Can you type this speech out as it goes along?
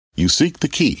You seek the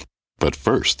key. But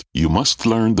first, you must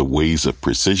learn the ways of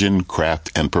precision,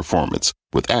 craft, and performance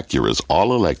with Acura's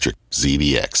all-electric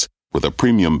ZDX. With a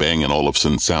premium Bang &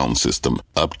 Olufsen sound system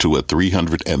up to a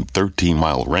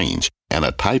 313-mile range and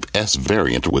a Type S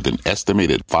variant with an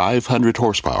estimated 500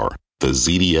 horsepower, the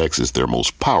ZDX is their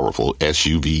most powerful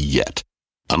SUV yet.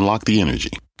 Unlock the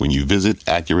energy when you visit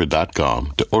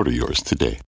Acura.com to order yours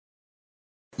today.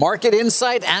 Market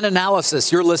insight and analysis.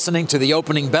 You're listening to the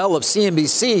opening bell of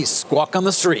CNBC's Squawk on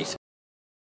the Street.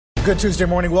 Good Tuesday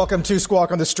morning. Welcome to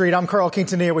Squawk on the Street. I'm Carl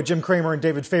Quintanilla with Jim Cramer and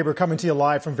David Faber coming to you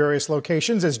live from various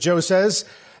locations. As Joe says,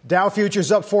 Dow futures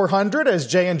up 400 as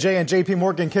J&J and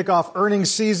JPMorgan kick off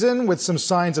earnings season with some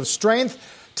signs of strength.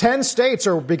 10 states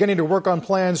are beginning to work on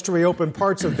plans to reopen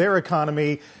parts of their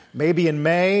economy. Maybe in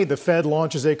May, the Fed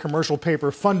launches a commercial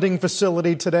paper funding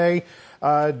facility today.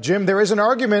 Jim, there is an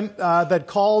argument that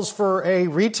calls for a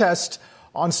retest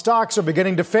on stocks are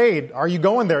beginning to fade. Are you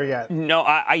going there yet? No,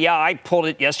 I pulled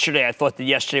it yesterday. I thought that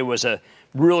yesterday was a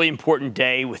really important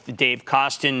day with the Dave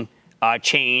Costin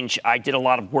change. I did a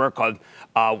lot of work on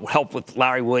help with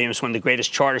Larry Williams, one of the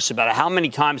greatest chartists, about how many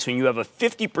times when you have a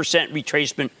 50%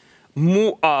 retracement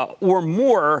or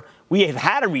more, we have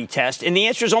had a retest, and the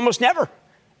answer is almost never.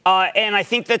 And I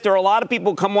think that there are a lot of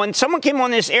people come on. Someone came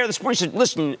on this air this morning and said,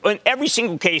 listen, in every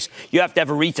single case, you have to have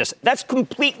a retest. That's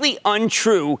completely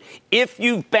untrue if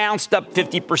you've bounced up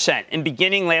 50%. And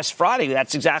beginning last Friday,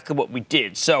 that's exactly what we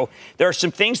did. So there are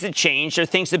some things that change. There are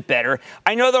things that better.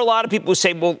 I know there are a lot of people who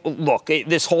say, well, look,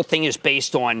 this whole thing is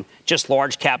based on just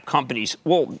large cap companies.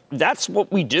 Well, that's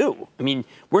what we do. I mean,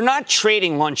 we're not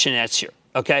trading luncheonettes here,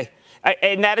 okay?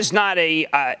 And that is not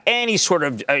any sort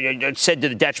of said to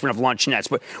the detriment of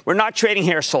luncheonettes, but we're not trading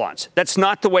hair salons. That's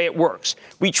not the way it works.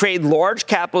 We trade large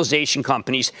capitalization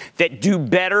companies that do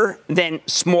better than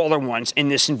smaller ones in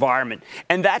this environment.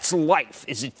 And that's life.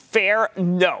 Is it fair?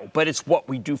 No, but it's what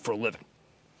we do for a living.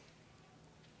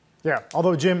 Yeah,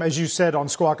 although, Jim, as you said on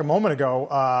Squawk a moment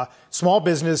ago, small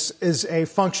business is a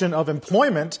function of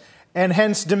employment and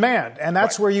hence demand. And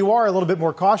that's right. Where you are a little bit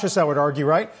more cautious, I would argue,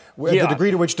 right? Yeah. The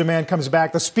degree to which demand comes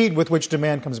back, the speed with which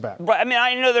demand comes back. Right. I mean,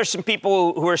 I know there's some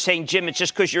people who are saying, Jim, it's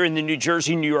just because you're in the New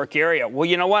Jersey, New York area. Well,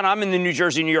 you know what? I'm in the New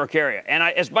Jersey, New York area. And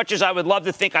as much as I would love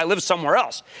to think I live somewhere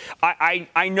else,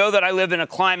 I know that I live in a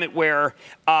climate where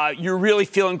you're really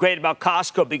feeling great about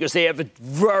Costco because they have a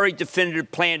very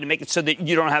definitive plan to make it so that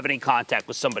you don't have any contact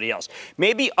with somebody else.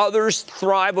 Maybe others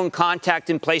thrive on contact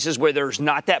in places where there's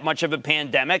not that much of a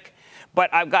pandemic.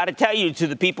 But I've got to tell you, to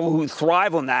the people who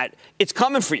thrive on that, it's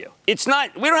coming for you. It's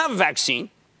not. We don't have a vaccine.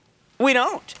 We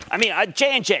don't. I mean,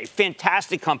 J&J,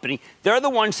 fantastic company. They're the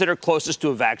ones that are closest to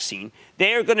a vaccine.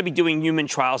 They are going to be doing human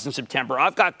trials in September.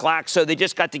 I've got Glaxo. They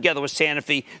just got together with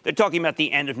Sanofi. They're talking about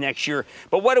the end of next year.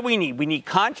 But what do we need? We need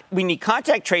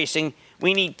contact tracing.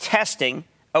 We need testing,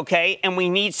 okay? And we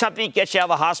need something that gets you out of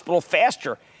the hospital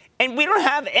faster. And we don't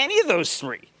have any of those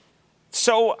three.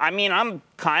 So, I mean, I'm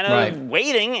kind of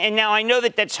waiting. And now I know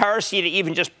that that's heresy to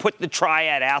even just put the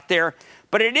triad out there.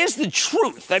 But it is the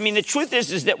truth. I mean, the truth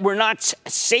is that we're not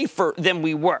safer than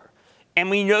we were. And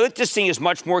we know that this thing is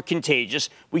much more contagious.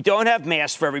 We don't have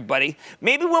masks for everybody.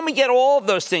 Maybe when we get all of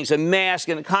those things, a mask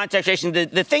and a contact tracing,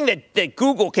 the thing that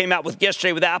Google came out with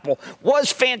yesterday with Apple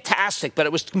was fantastic, but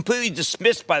it was completely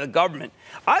dismissed by the government.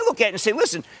 I look at it and say,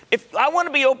 listen, if I want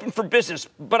to be open for business,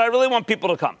 but I really want people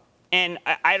to come. And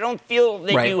I don't feel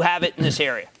that you have it in this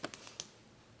area.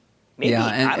 Maybe, yeah,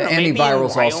 and antiviral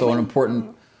is also an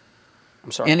important.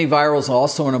 I'm sorry. Antiviral is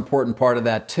also an important part of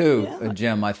that too,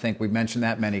 Jim. I think we've mentioned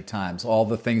that many times. All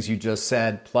the things you just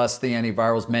said, plus the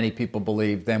antivirals, many people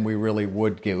believe, then we really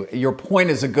would give. Your point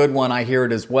is a good one. I hear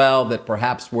it as well, that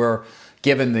perhaps we're,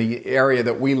 given the area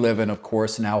that we live in, of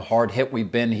course, and how hard hit we've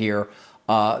been here,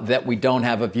 that we don't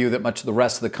have a view that much of the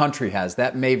rest of the country has.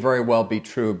 That may very well be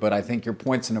true, but I think your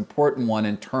point's an important one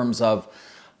in terms of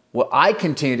what I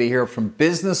continue to hear from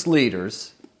business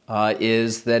leaders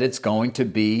is that it's going to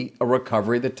be a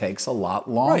recovery that takes a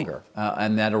lot longer,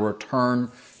 and that a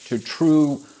return to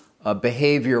true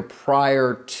behavior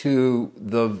prior to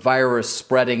the virus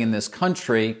spreading in this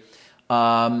country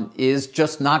is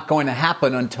just not going to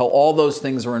happen until all those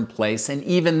things are in place, and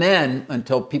even then,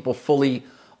 until people fully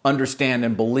understand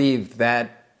and believe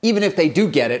that even if they do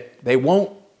get it, they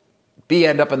won't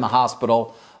end up in the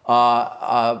hospital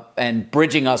and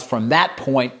bridging us from that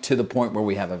point to the point where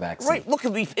we have a vaccine. Right. Look,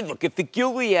 if the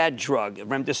Gilead drug,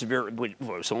 remdesivir,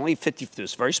 was only 50,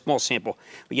 this very small sample,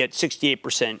 we get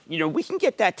 68%. You know, we can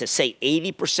get that to, say,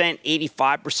 80%,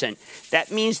 85%.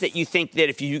 That means that you think that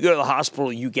if you go to the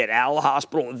hospital, you get out of the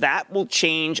hospital. That will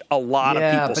change a lot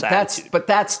of people's attitude.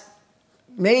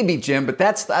 Maybe, Jim, but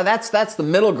that's the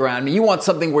middle ground. I mean, you want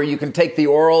something where you can take the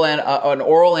oral and an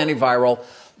oral antiviral,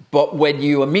 but when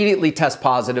you immediately test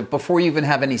positive before you even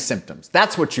have any symptoms.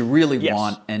 That's what you really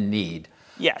want and need.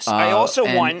 Yes, I also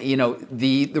want... You know,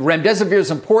 the remdesivir is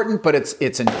important, but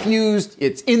it's infused,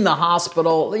 it's in the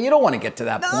hospital. You don't want to get to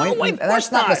that point. And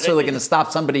that's not necessarily going to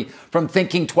stop somebody from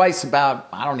thinking twice about,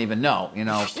 I don't even know,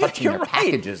 touching their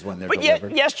packages when they're delivered.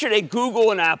 But yesterday, Google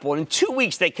and Apple, in 2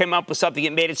 weeks, they came up with something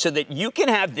that made it so that you can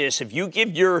have this. If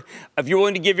you're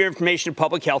willing to give your information to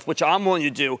public health, which I'm willing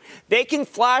to do, they can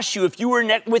flash you if you were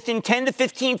within 10 to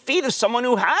 15 feet of someone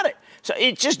who had it. So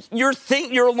it's just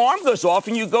your alarm goes off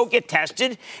and you go get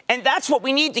tested. And that's what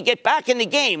we need to get back in the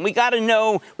game. We got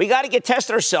to get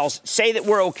tested ourselves, say that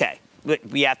we're okay. But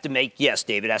we have to make, yes,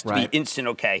 David, it has to be instant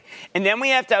okay. And then we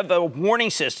have to have a warning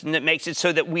system that makes it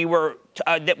so that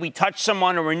that we touched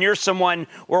someone or we're near someone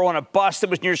or on a bus that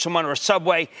was near someone or a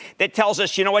subway that tells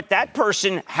us, you know what, that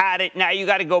person had it. Now you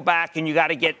got to go back and you got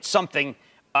to get something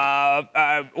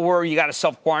or you got to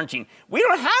self-quarantine. We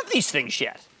don't have these things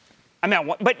yet. I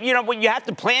mean, but, when you have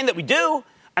to plan that we do,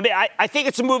 I mean, I think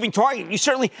it's a moving target. You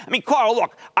certainly, Carl,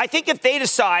 look, I think if they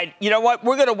decide, you know what,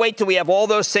 we're going to wait till we have all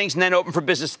those things and then open for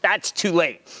business, that's too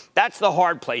late. That's the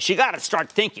hard place. You got to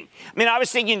start thinking. I mean, I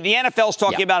was thinking the NFL's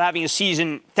talking about having a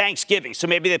season Thanksgiving, so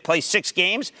maybe they play 6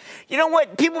 games. You know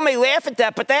what, people may laugh at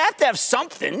that, but they have to have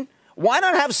something. Why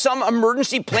not have some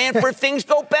emergency plan for if things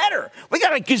go better? We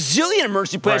got a gazillion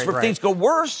emergency plans for if things go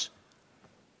worse.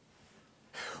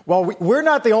 Well, we're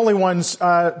not the only ones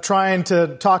trying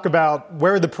to talk about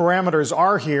where the parameters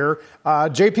are here.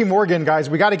 JPMorgan,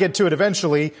 guys, we got to get to it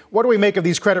eventually. What do we make of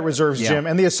these credit reserves, Jim,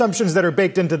 and the assumptions that are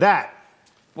baked into that?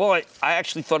 Well, I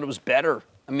actually thought it was better.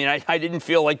 I mean, I didn't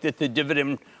feel like that the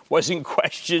dividend was in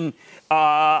question.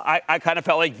 I kind of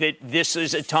felt like that this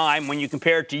is a time when you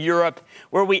compare it to Europe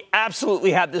where we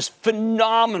absolutely have this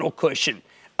phenomenal cushion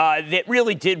that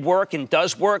really did work and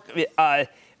does work.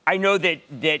 I know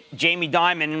that Jamie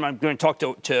Dimon, and I'm going to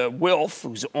talk to Wilf,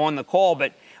 who's on the call,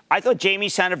 but I thought Jamie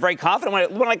sounded very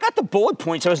confident. When I got the bullet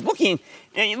points, I was looking,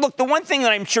 and look, the one thing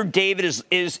that I'm sure David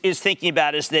is thinking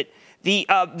about is that the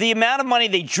amount of money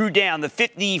they drew down, the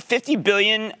 $50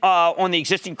 billion on the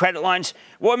existing credit lines.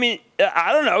 Well, I mean,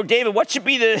 I don't know, David, what should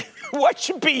be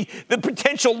the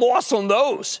potential loss on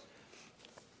those?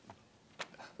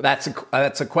 That's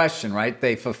a question, right?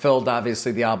 They fulfilled,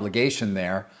 obviously, the obligation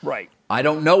there. Right. I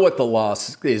don't know what the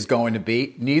loss is going to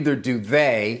be. Neither do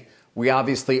they. We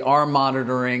obviously are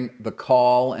monitoring the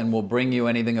call, and we'll bring you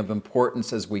anything of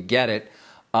importance as we get it.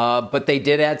 But they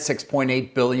did add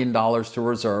 $6.8 billion to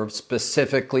reserves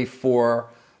specifically for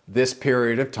this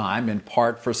period of time, in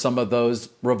part for some of those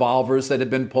revolvers that have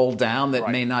been pulled down that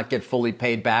may not get fully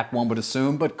paid back, one would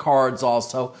assume, but cards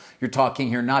also. You're talking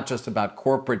here not just about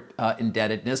corporate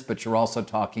indebtedness, but you're also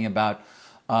talking about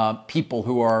people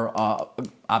who are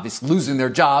obviously losing their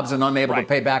jobs and unable to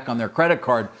pay back on their credit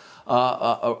card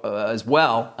as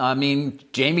well. I mean,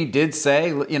 Jamie did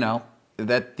say,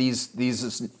 that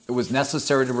it was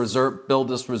necessary to build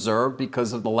this reserve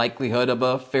because of the likelihood of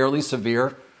a fairly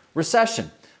severe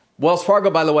recession. Wells Fargo,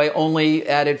 by the way, only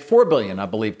added $4 billion, I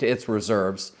believe, to its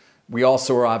reserves. We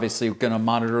also are obviously going to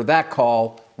monitor that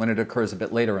call when it occurs a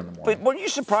bit later in the morning. But weren't you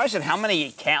surprised at how many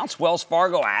accounts Wells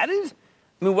Fargo added?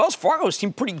 I mean, Wells Fargo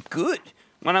seemed pretty good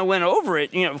when I went over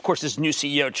it. Of course, this new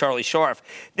CEO, Charlie Scharf.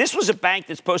 This was a bank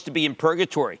that's supposed to be in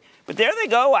purgatory. But there they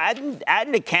go,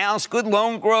 adding accounts, good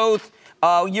loan growth,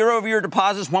 year-over-year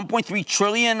deposits, $1.3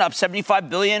 trillion, up $75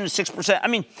 billion, 6%. I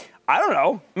mean, I don't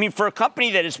know. I mean, for a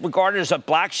company that is regarded as a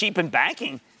black sheep in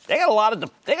banking, they got a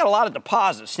lot of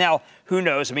deposits. Now, who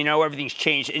knows? I mean, everything's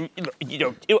changed. And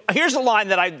here's a line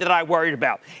that I worried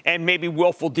about, and maybe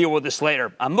Wilf will deal with this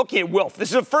later. I'm looking at Wilf. This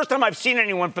is the first time I've seen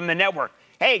anyone from the network.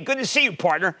 Hey, good to see you,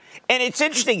 partner. And it's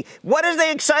interesting. What are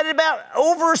they excited about?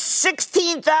 Over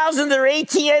 16,000 of their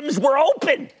ATMs were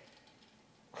open.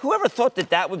 Whoever thought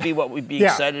that would be what we'd be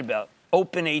excited about?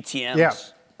 Open ATMs. Yeah.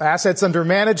 Assets under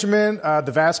management,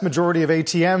 the vast majority of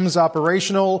ATMs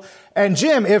operational. And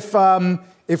Jim,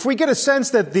 if we get a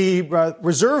sense that the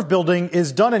reserve building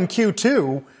is done in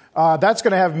Q2, that's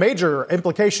going to have major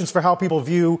implications for how people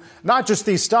view not just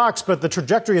these stocks, but the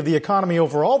trajectory of the economy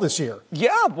overall this year.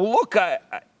 Yeah, well, look,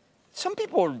 some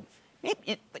people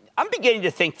I'm beginning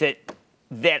to think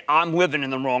that I'm living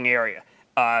in the wrong area.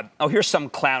 Here's some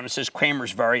clown that says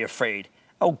Cramer's very afraid.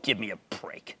 Oh, give me a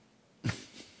break.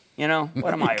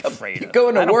 What am I afraid of? You're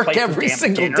going to work every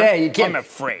single day. I'm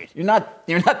afraid. You're not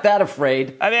that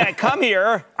afraid. I mean, I come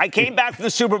here. I came back from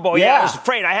the Super Bowl. Yeah, I was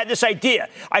afraid. I had this idea.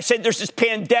 I said, there's this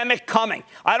pandemic coming.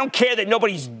 I don't care that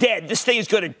nobody's dead. This thing is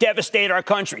going to devastate our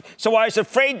country. So I was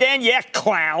afraid then,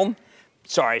 clown.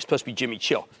 Sorry, it's supposed to be Jimmy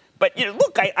Chill. But,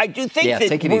 look, I do think that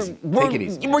take it easy. Take it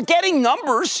easy. We're getting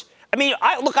numbers. I mean,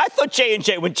 I thought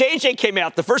J&J, when J&J came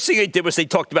out, the first thing they did was they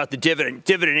talked about the dividend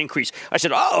increase. I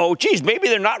said, geez, maybe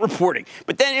they're not reporting.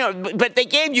 But then, but they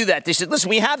gave you that. They said, listen,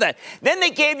 we have that. Then they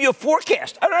gave you a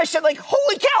forecast. And I said,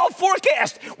 holy cow, a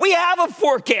forecast. We have a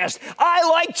forecast. I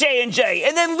like J&J.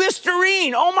 And then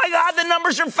Listerine. Oh, my God, the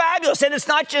numbers are fabulous. And it's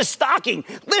not just stocking.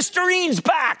 Listerine's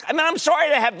back. I mean, I'm sorry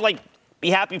to have, be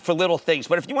happy for little things.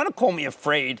 But if you want to call me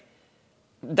afraid,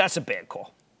 that's a bad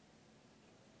call.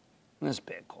 That's a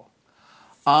bad call.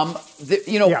 On the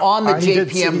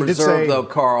JPM reserve, though,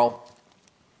 Carl,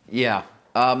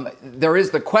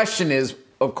 the question is,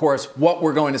 of course, what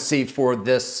we're going to see for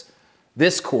this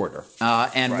quarter,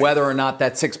 and whether or not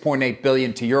that $6.8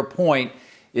 billion, to your point,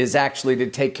 is actually to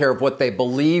take care of what they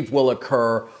believe will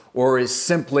occur, or is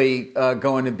simply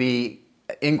going to be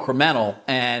incremental,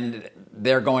 and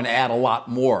they're going to add a lot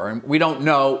more. And we don't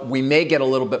know. We may get a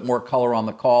little bit more color on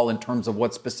the call in terms of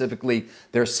what specifically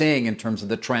they're seeing in terms of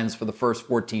the trends for the first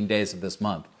 14 days of this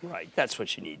month. Right. That's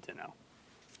what you need to know.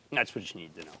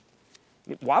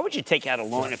 Why would you take out a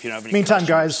loan if you don't have any Meantime,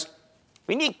 customers? guys.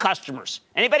 We need customers.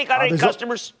 Anybody got any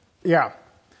customers? Yeah.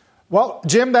 Well,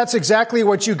 Jim, that's exactly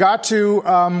what you got to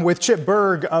with Chip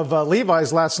Bergh of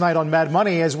Levi's last night on Mad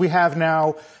Money, as we have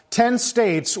now 10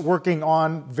 states working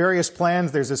on various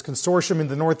plans. There's this consortium in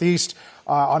the Northeast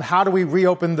on how do we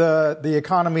reopen the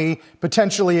economy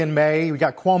potentially in May. We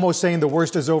got Cuomo saying the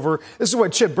worst is over. This is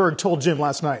what Chip Bergh told Jim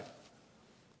last night.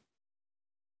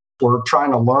 We're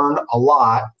trying to learn a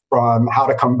lot from how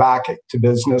to come back to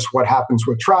business, what happens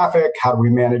with traffic, how do we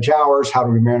manage hours, how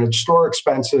do we manage store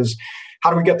expenses, how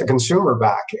do we get the consumer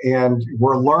back? And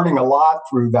we're learning a lot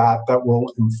through that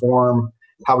will inform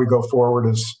how we go forward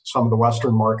as some of the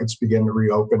Western markets begin to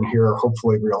reopen here,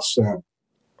 hopefully real soon.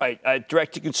 Right.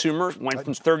 Direct-to-consumer went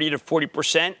from 30 to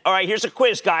 40%. All right, here's a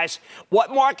quiz, guys.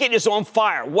 What market is on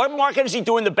fire? What market is he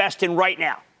doing the best in right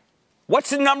now?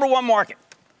 What's the number one market?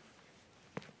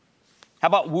 How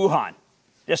about Wuhan?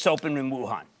 Just opened in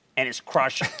Wuhan, and it's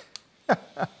crushing it.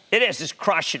 It is. It's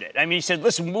crushing it. I mean, he said,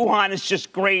 listen, Wuhan is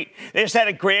just great. They just had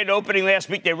a grand opening last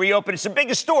week. They reopened. It's the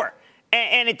biggest store.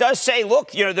 And it does say,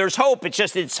 look, there's hope. It's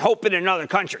just it's hope in another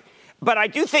country. But I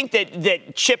do think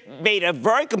that Chip made a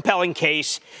very compelling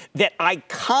case that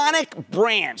iconic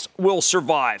brands will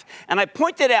survive. And I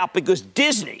point that out because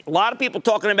Disney, a lot of people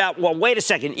talking about, well, wait a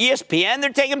second, ESPN, they're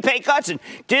taking pay cuts, and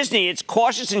Disney, it's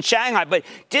cautious in Shanghai. But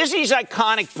Disney's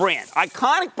iconic brand.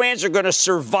 Iconic brands are going to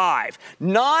survive.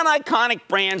 Non-iconic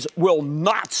brands will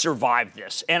not survive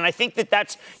this. And I think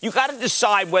that's, you got to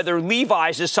decide whether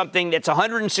Levi's is something that's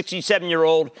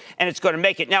 167-year-old and it's going to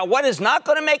make it. Now, what is not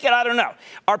going to make it, I don't know.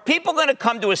 Are people going to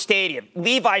come to a stadium,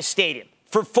 Levi's Stadium,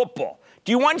 for football?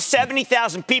 Do you want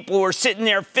 70,000 people who are sitting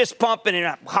there fist pumping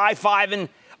and high-fiving?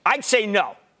 I'd say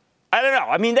no. I don't know.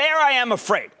 I mean, there I am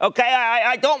afraid, okay?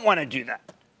 I don't want to do that.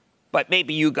 But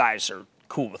maybe you guys are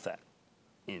cool with that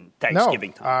in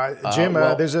Thanksgiving time. Jim,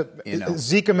 there's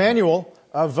Zeke Emanuel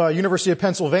of University of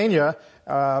Pennsylvania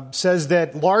says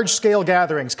that large-scale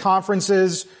gatherings,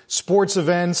 conferences, sports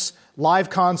events, live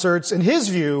concerts, in his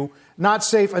view, not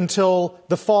safe until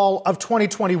the fall of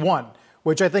 2021,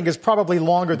 which I think is probably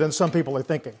longer than some people are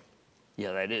thinking.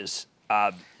 Yeah, that is.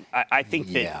 I think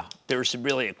that there's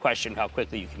really a question how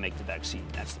quickly you can make the vaccine.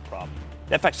 That's the problem.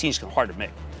 That vaccine's hard to make.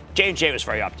 J&J was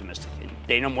very optimistic.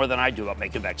 They know more than I do about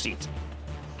making vaccines.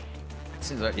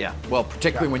 Well,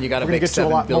 particularly when you got to make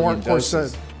 7 billion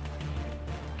doses.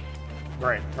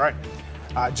 Right.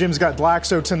 Jim's got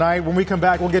Glaxo tonight. When we come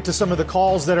back, we'll get to some of the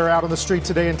calls that are out on the street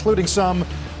today, including some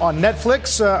on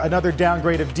Netflix, another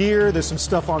downgrade of Deer. There's some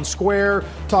stuff on Square.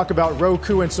 Talk about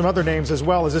Roku and some other names as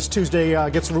well as this Tuesday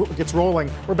gets rolling.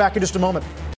 We're back in just a moment.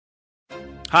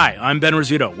 Hi, I'm Ben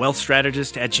Rizzuto, wealth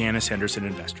strategist at Janus Henderson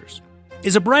Investors.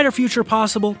 Is a brighter future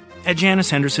possible? At Janus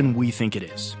Henderson, we think it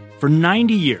is. For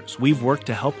 90 years, we've worked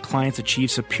to help clients achieve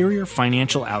superior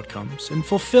financial outcomes and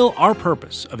fulfill our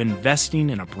purpose of investing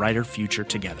in a brighter future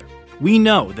together. We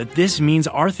know that this means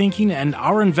our thinking and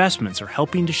our investments are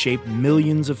helping to shape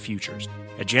millions of futures.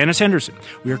 At Janus Henderson,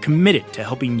 we are committed to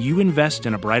helping you invest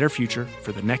in a brighter future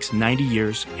for the next 90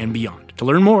 years and beyond. To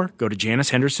learn more, go to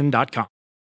janushenderson.com.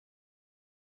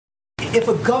 If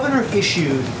a governor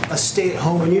issued a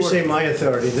stay-at-home order... When you say my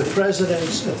authority, the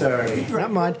president's authority.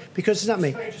 Not mine, because it's not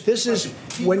me. This is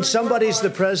when somebody's the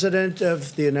president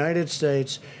of the United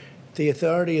States, the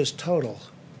authority is total.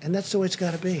 And that's the way it's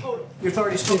got to be. Your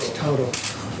authority is total. It's total.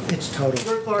 It's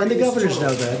total. And the governors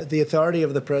know that. The authority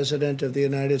of the president of the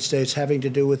United States having to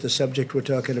do with the subject we're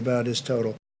talking about is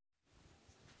total.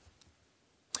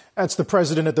 That's the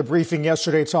president at the briefing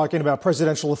yesterday talking about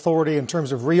presidential authority in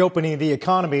terms of reopening the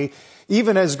economy,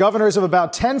 even as governors of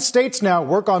about 10 states now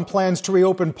work on plans to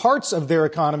reopen parts of their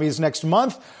economies next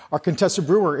month. Our Contessa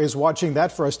Brewer is watching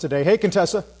that for us today. Hey,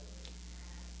 Contessa.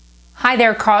 Hi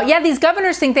there, Carl. Yeah, these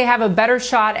governors think they have a better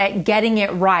shot at getting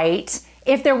it right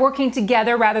if they're working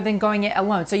together rather than going it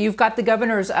alone. So you've got the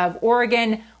governors of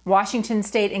Oregon, Washington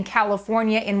State, and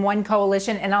California in one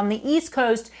coalition. And on the East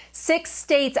Coast, 6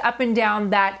 states up and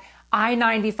down that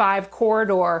I-95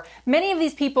 corridor. Many of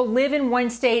these people live in one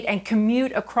state and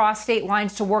commute across state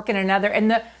lines to work in another.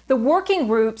 And the working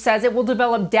group says it will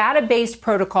develop data-based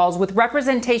protocols with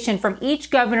representation from each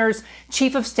governor's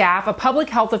chief of staff, a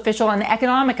public health official, and an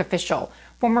economic official.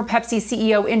 Former Pepsi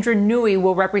CEO Indra Nooyi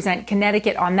will represent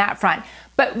Connecticut on that front.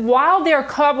 But while they're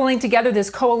cobbling together this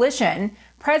coalition,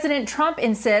 President Trump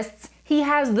insists he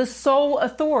has the sole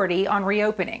authority on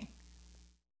reopening.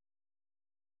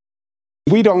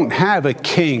 We don't have a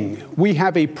king. We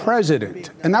have a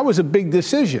president. And that was a big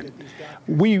decision.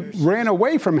 We ran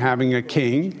away from having a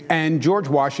king, and George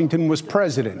Washington was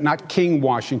president, not King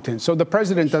Washington. So the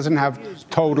president doesn't have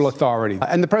total authority.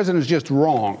 And the president is just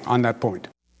wrong on that point.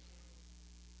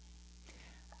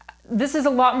 This is a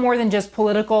lot more than just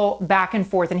political back and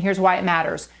forth, and here's why it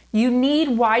matters. You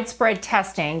need widespread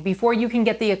testing before you can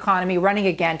get the economy running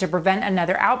again to prevent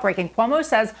another outbreak. And Cuomo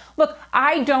says, look,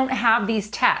 I don't have these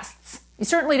tests. You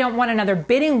certainly don't want another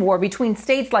bidding war between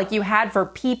states like you had for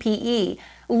PPE.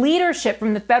 Leadership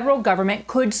from the federal government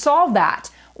could solve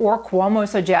that. Or Cuomo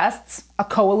suggests a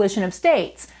coalition of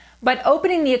states. But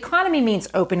opening the economy means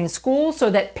opening schools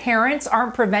so that parents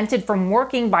aren't prevented from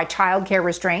working by childcare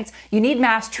restraints. You need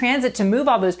mass transit to move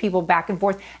all those people back and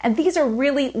forth. And these are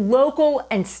really local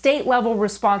and state level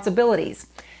responsibilities.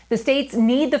 The states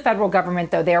need the federal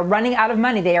government, though. They are running out of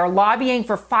money. They are lobbying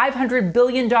for $500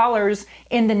 billion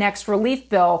in the next relief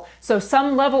bill. So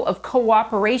some level of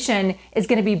cooperation is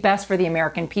going to be best for the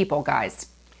American people, guys.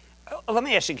 Let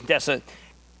me ask you, Contessa,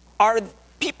 are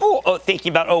people thinking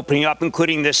about opening up,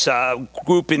 including this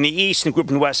group in the East and group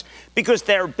in the West, because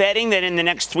they're betting that in the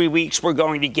next 3 weeks we're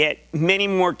going to get many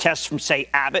more tests from, say,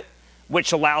 Abbott,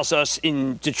 which allows us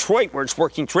in Detroit, where it's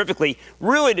working terrifically,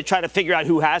 really to try to figure out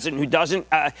who has it and who doesn't.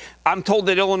 I'm told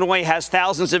that Illinois has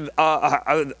thousands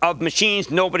of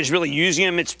machines. Nobody's really using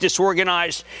them. It's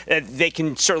disorganized. They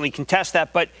can certainly contest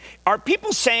that. But are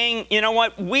people saying, you know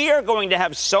what, we are going to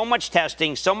have so much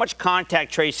testing, so much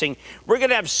contact tracing, we're going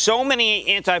to have so many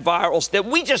antivirals that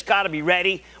we just got to be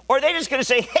ready? Or are they just going to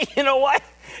say, hey, you know what?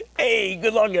 Hey,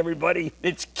 good luck, everybody.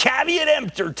 It's caveat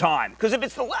emptor time. Because if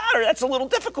it's the latter, that's a little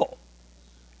difficult.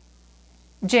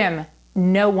 Jim,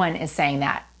 no one is saying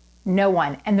that. No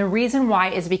one. And the reason why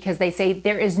is because they say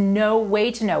there is no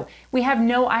way to know. We have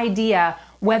no idea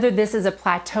whether this is a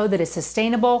plateau that is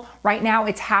sustainable. Right now,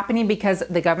 it's happening because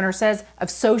the governor says of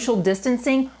social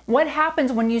distancing. What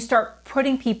happens when you start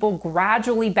putting people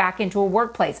gradually back into a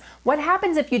workplace? What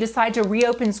happens if you decide to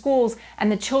reopen schools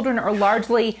and the children are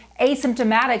largely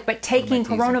asymptomatic but taking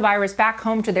coronavirus back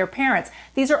home to their parents?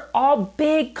 These are all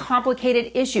big,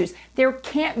 complicated issues. There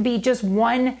can't be just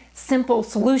one simple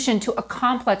solution to a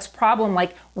complex problem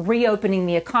like reopening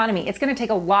the economy. It's going to take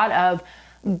a lot of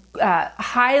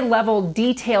high-level,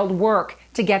 detailed work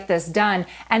to get this done.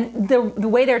 And the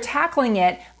way they're tackling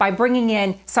it by bringing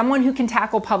in someone who can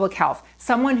tackle public health,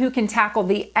 someone who can tackle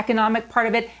the economic part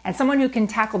of it, and someone who can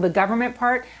tackle the government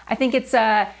part, I think it's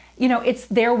it's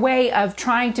their way of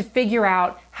trying to figure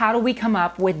out how do we come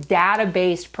up with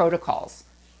data-based protocols.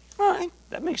 All right,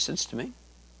 that makes sense to me.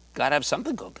 Got to have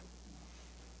something cooking.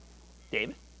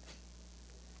 David?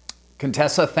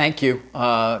 Contessa, thank you.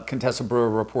 Contessa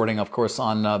Brewer reporting, of course,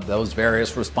 on those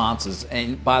various responses.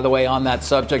 And by the way, on that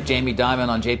subject, Jamie Dimon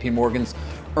on JPMorgan's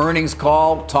earnings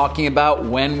call talking about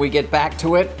when we get back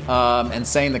to it and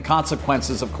saying the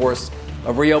consequences, of course,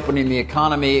 of reopening the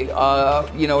economy.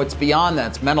 It's beyond that.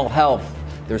 It's mental health.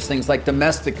 There's things like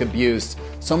domestic abuse.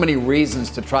 So many reasons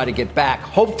to try to get back.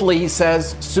 Hopefully, he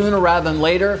says, sooner rather than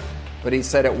later. But he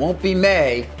said it won't be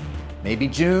May, maybe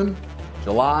June,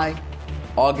 July,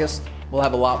 August. We'll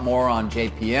have a lot more on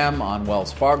JPM, on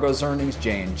Wells Fargo's earnings,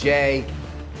 J&J,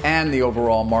 and the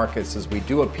overall markets as we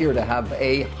do appear to have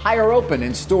a higher open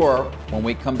in store when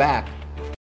we come back.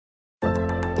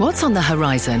 What's on the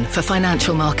horizon for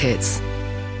financial markets?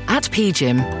 At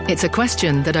PGIM, it's a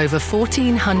question that over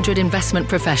 1,400 investment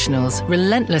professionals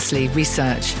relentlessly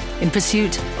research in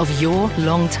pursuit of your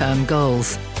long-term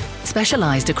goals.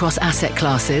 Specialized across asset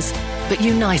classes, but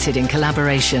united in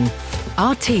collaboration.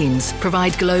 Our teams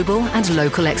provide global and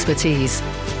local expertise.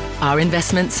 Our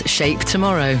investments shape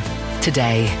tomorrow,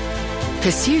 today.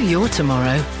 Pursue your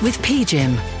tomorrow with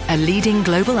PGIM, a leading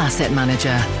global asset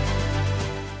manager.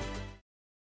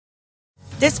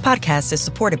 This podcast is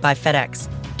supported by FedEx.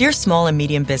 Dear small and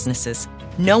medium businesses,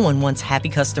 no one wants happy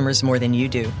customers more than you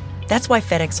do. That's why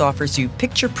FedEx offers you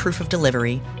picture proof of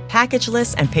delivery,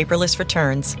 packageless and paperless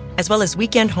returns, as well as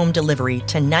weekend home delivery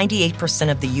to 98%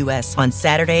 of the U.S. on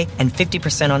Saturday and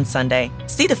 50% on Sunday.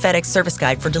 See the FedEx service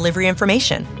guide for delivery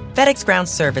information. FedEx Ground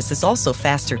service is also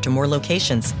faster to more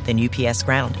locations than UPS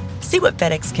Ground. See what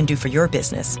FedEx can do for your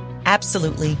business.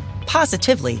 Absolutely,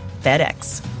 positively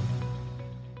FedEx.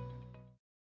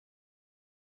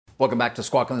 Welcome back to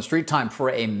Squawk on the Street. Time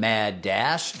for a mad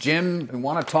dash. Jim, we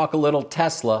want to talk a little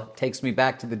Tesla. Takes me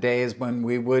back to the days when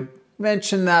we would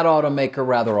mention that automaker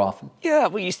rather often. Yeah,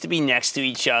 we used to be next to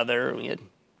each other. We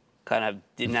kind of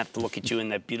didn't have to look at you in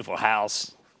that beautiful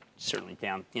house. Certainly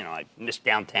I miss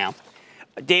downtown.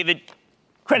 David,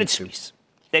 Credit Suisse,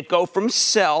 that go from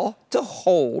sell to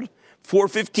hold.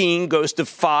 415 goes to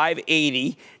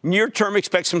 580. Near term,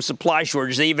 expect some supply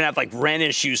shortages. They even have rent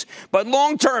issues. But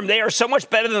long term, they are so much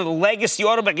better than the legacy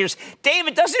automakers.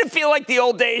 David, doesn't it feel like the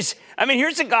old days? I mean,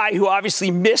 here's a guy who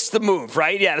obviously missed the move,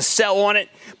 right? He had to sell on it,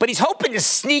 but he's hoping to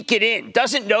sneak it in.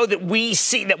 Doesn't know that we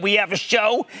see that we have a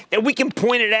show, that we can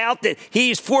point it out, that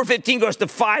he's 415 goes to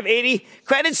 580.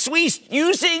 Credit Suisse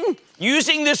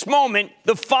using this moment,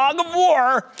 the fog of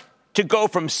war, to go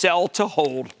from sell to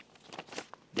hold.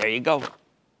 There you go.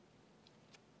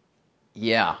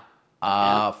 Yeah.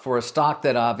 For a stock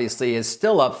that obviously is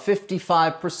still up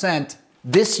 55%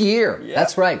 this year. Yeah.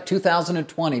 That's right.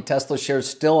 2020, Tesla shares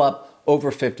still up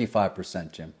over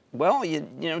 55%, Jim. Well,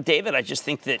 David, I just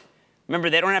think that, remember,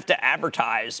 they don't have to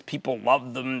advertise. People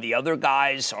love them. The other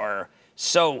guys are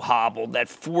so hobbled. That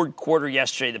Ford quarter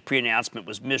yesterday, the pre-announcement,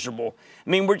 was miserable. I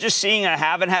mean, we're just seeing a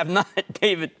have and have not,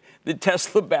 David. The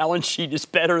Tesla balance sheet is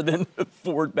better than the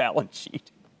Ford balance sheet.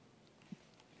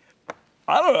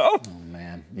 I don't know. Oh,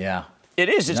 man. Yeah. It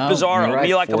is. It's bizarre. Right.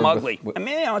 Me like Ford I'm ugly. I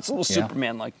mean, it's a little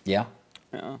Superman-like. Yeah.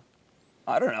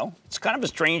 I don't know. It's kind of a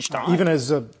strange time. Even as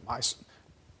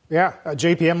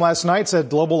JPM last night said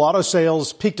global auto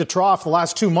sales peak to trough the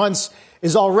last 2 months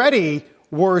is already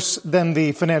worse than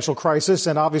the financial crisis.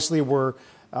 And obviously we're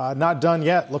not done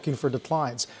yet, looking for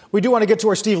declines. We do want to get to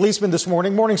our Steve Leisman this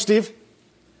morning. Morning, Steve.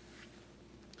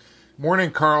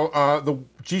 Morning, Carl. The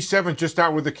G7 just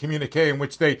out with a communique in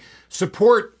which they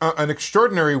support an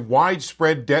extraordinary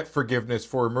widespread debt forgiveness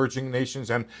for emerging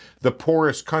nations and the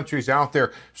poorest countries out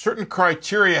there. Certain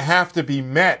criteria have to be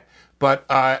met, but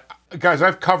guys,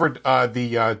 I've covered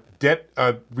the debt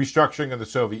restructuring of the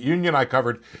Soviet Union. I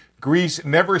covered Greece.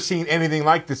 Never seen anything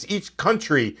like this. Each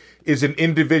country is an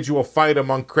individual fight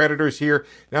among creditors here.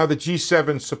 Now the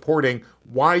G7 supporting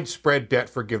widespread debt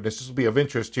forgiveness. This will be of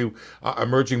interest to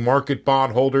emerging market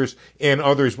bondholders and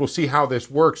others. We'll see how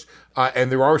this works.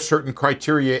 And there are certain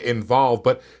criteria involved,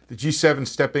 but the G7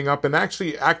 stepping up and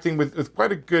actually acting with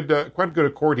quite a good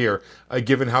accord here,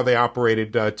 given how they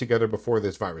operated together before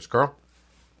this virus. Carl?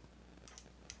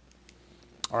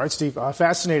 All right, Steve.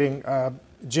 Fascinating.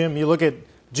 Jim, you look at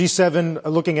G7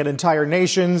 looking at entire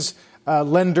nations,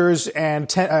 lenders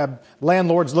and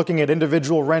landlords looking at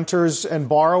individual renters and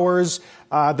borrowers.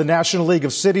 The National League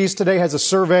of Cities today has a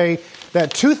survey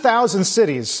that 2,000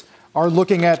 cities are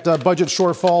looking at budget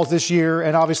shortfalls this year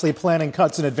and obviously planning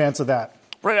cuts in advance of that.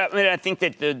 Right. I mean, I think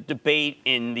that the debate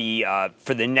in the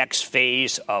for the next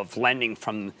phase of lending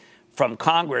from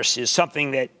Congress is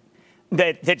something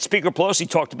that Speaker Pelosi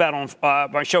talked about on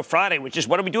our show Friday, which is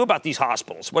what do we do about these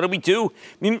hospitals? What do we do? I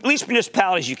mean, at least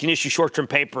municipalities, you can issue short-term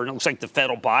paper, and it looks like the Fed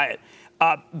will buy it.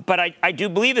 But I do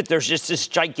believe that there's just this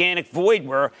gigantic void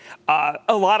where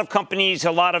a lot of companies,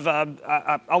 a lot of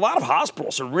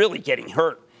hospitals are really getting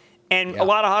hurt, and a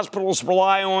lot of hospitals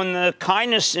rely on the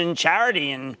kindness and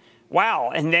charity and.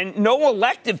 Wow. And then no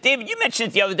elective. David, you mentioned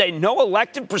it the other day, no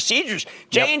elective procedures.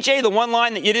 J&J, the one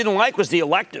line that you didn't like was the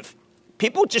elective.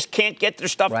 People just can't get their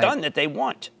stuff done that they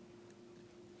want.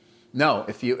 No,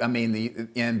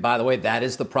 and by the way, that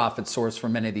is the profit source for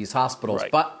many of these hospitals.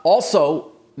 Right. But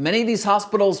also, many of these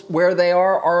hospitals where they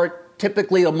are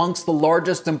typically amongst the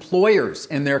largest employers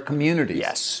in their communities.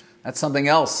 Yes. That's something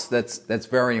else that's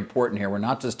very important here. We're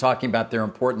not just talking about their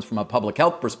importance from a public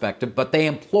health perspective, but they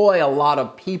employ a lot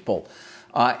of people.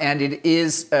 And it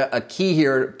is a key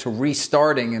here to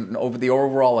restarting and over the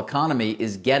overall economy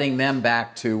is getting them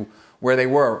back to where they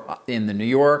were in the New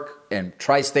York and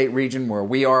tri-state region where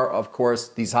we are. Of course,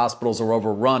 these hospitals are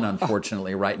overrun,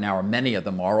 unfortunately, right now, or many of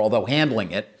them are, although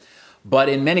handling it. But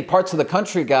in many parts of the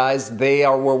country, guys,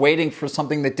 were waiting for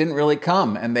something that didn't really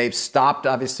come. And they've stopped,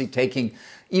 obviously, taking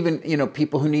even,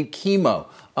 people who need chemo,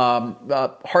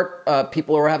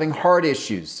 people who are having heart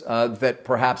issues that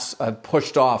perhaps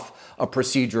pushed off a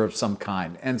procedure of some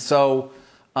kind. And so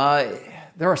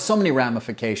there are so many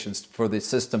ramifications for the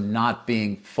system not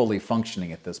being fully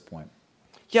functioning at this point.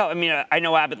 Yeah, I mean, I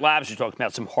know Abbott Labs are talking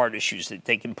about some heart issues that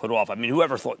they can put off. I mean,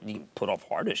 whoever thought you can put off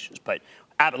heart issues, but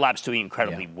Abbott Labs doing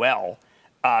incredibly well.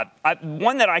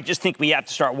 One that I just think we have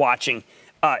to start watching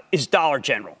is Dollar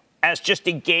General as just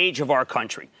a gauge of our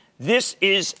country. This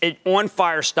is an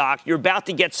on-fire stock. You're about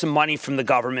to get some money from the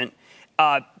government.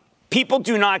 People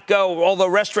do not go, although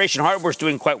Restoration Hardware is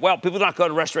doing quite well, people do not go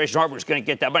to Restoration Hardware is going to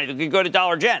get that money. They're going to go to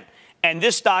Dollar Gen. And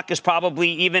this stock is probably,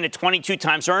 even at 22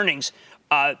 times earnings,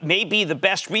 maybe the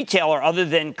best retailer other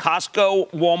than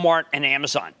Costco, Walmart, and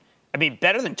Amazon. I mean,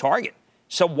 better than Target.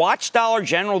 So watch Dollar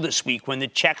General this week when the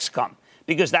checks come,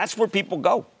 because that's where people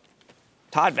go.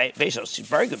 Todd Bezos, he's a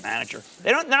very good manager.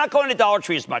 They're not going to Dollar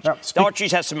Tree as much. Dollar Tree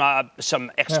has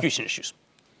some execution issues.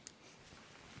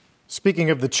 Speaking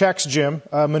of the checks, Jim,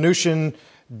 Mnuchin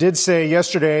did say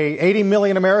yesterday 80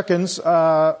 million Americans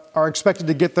are expected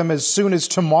to get them as soon as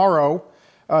tomorrow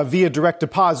via direct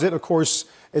deposit. Of course,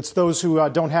 it's those who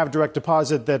don't have direct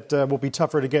deposit that will be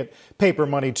tougher to get paper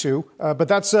money to. But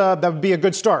that would be a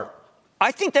good start.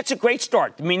 I think that's a great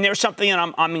start. I mean, there's something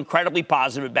that I'm incredibly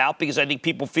positive about, because I think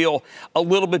people feel a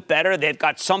little bit better. They've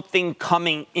got something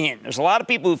coming in. There's a lot of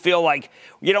people who feel like,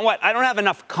 you know what, I don't have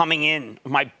enough coming in.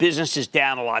 My business is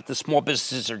down a lot. The small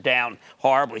businesses are down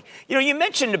horribly. You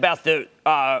mentioned about the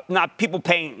not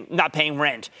paying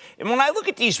rent. And when I look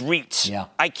at these REITs,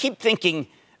 I keep thinking,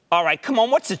 all right, come on,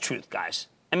 what's the truth, guys?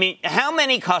 I mean, how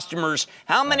many customers,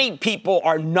 how many people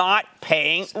are not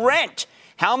paying rent?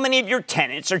 How many of your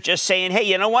tenants are just saying, hey,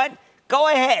 you know what? Go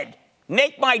ahead.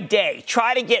 Make my day.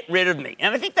 Try to get rid of me.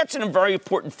 And I think that's a very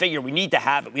important figure. We need to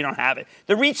have it. We don't have it.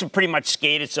 The REITs have pretty much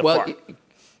skated so far.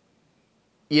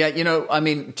 Yeah, I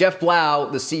mean, Jeff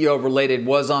Blau, the CEO of Related,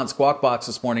 was on Squawk Box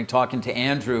this morning talking to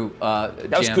Andrew,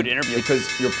 That was a good interview.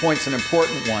 Because your point's an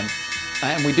important one.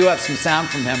 And we do have some sound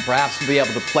from him. Perhaps we'll be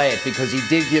able to play it, because he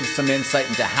did give some insight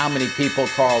into how many people,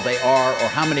 Carl, they are, or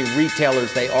how many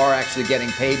retailers they are actually getting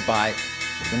paid by.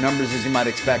 The numbers, as you might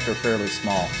expect, are fairly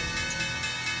small.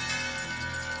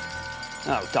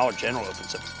 Oh, Dollar General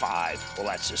opens at 5. Well,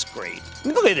 that's just great. I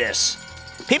mean, look at this.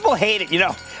 People hate it,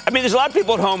 I mean, there's a lot of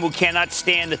people at home who cannot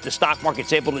stand that the stock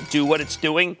market's able to do what it's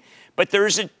doing. But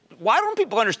why don't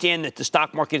people understand that the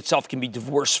stock market itself can be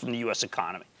divorced from the U.S.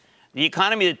 economy? The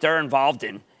economy that they're involved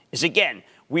in is, again,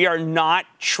 we are not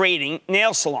trading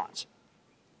nail salons.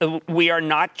 We are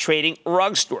not trading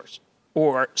rug stores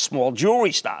or small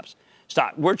jewelry shops.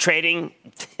 We're trading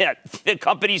the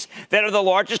companies that are the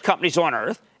largest companies on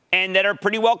earth and that are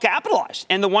pretty well capitalized.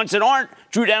 And the ones that aren't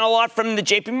drew down a lot from the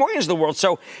JPMorgans of the world.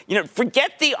 So,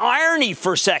 forget the irony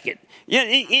for a second.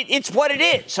 It's what it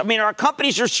is. I mean, our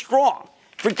companies are strong.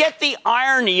 Forget the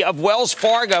irony of Wells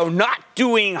Fargo not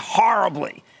doing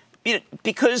horribly,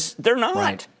 because they're not.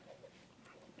 Right.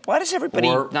 Why does everybody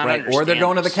not understand? Or they're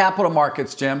going to the capital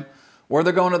markets, Jim. Or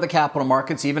they're going to the capital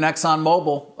markets. Even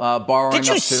ExxonMobil borrowing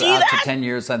up to 10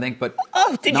 years, I think. But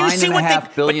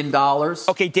 $9.5 billion.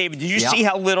 Okay, David, did you see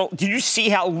how little? Did you see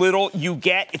how little you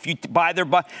get if you buy their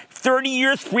 30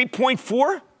 years,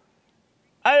 3.4?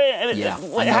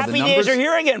 Happy days are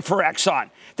here again for Exxon.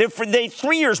 They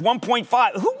 3 years,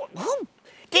 1.5. Who?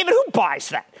 David, who buys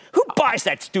that? Who buys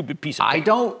that stupid piece of paper? I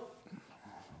don't.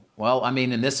 Well, I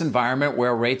mean, in this environment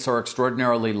where rates are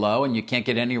extraordinarily low and you can't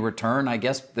get any return, I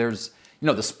guess there's.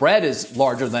 The spread is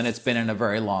larger than it's been in a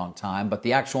very long time, but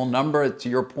the actual number, to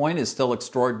your point, is still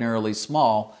extraordinarily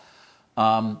small.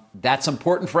 That's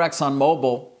important for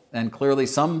ExxonMobil, and clearly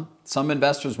some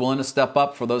investors willing to step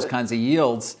up for those kinds of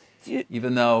yields,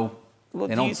 even though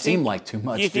they don't seem like too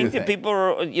much. Do you think that people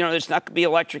are, there's not going to be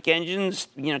electric engines,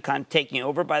 kind of taking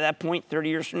over by that point 30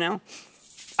 years from now?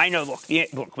 I know,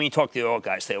 look, when you talk to the oil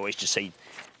guys, they always just say,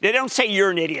 they don't say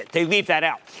you're an idiot. They leave that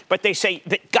out. But they say,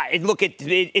 look,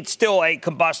 it's still a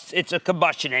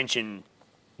combustion engine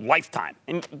lifetime.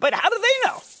 But how do they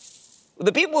know?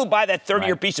 The people who buy that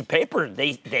 30-year piece of paper,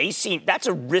 they seem, that's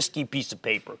a risky piece of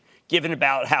paper, given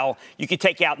about how you could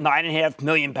take out 9.5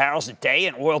 million barrels a day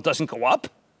and oil doesn't go up.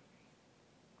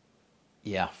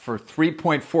 Yeah, for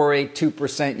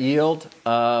 3.482% yield.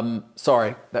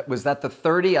 Sorry, was that the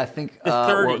 30? I think. The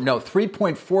 30.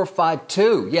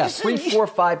 3.452. Yeah,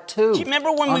 3.452. Do you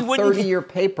remember when we wouldn't 30-year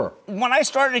paper? When I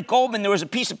started at Goldman, there was a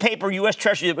piece of paper, U.S.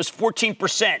 Treasury, that was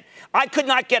 14%. I could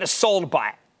not get a soul to buy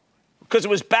it because it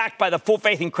was backed by the full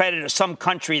faith and credit of some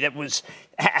country that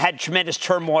had tremendous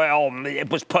turmoil.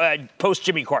 It was post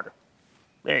Jimmy Carter.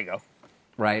 There you go.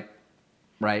 Right.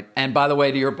 Right. And by the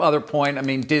way, to your other point, I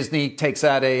mean, Disney takes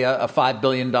out a $5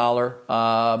 billion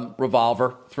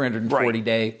revolver,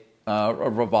 340-day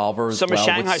revolver as Some well. of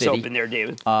Shanghai's with Citi. open there,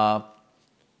 David. Some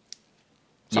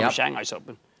of Shanghai's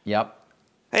open. Yep.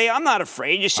 Hey, I'm not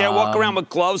afraid. You say I walk around with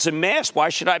gloves and masks. Why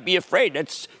should I be afraid?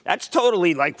 That's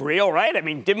totally, real, right? I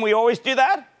mean, didn't we always do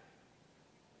that?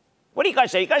 What do you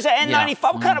guys say? You guys have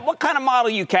N95? Yeah. What kind of model are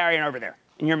you carrying over there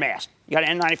in your mask? You got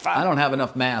an N95? I don't have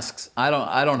enough masks. I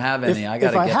don't have any. I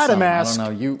got to if I get had some. a mask, I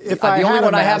don't know. the only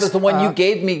one I have is the one you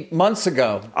gave me months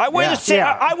ago. I wore the same.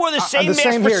 I wore the same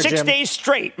mask for 6 days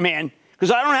straight, man,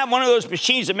 because I don't have one of those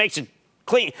machines that makes it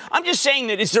clean. I'm just saying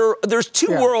that there's two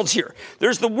worlds here.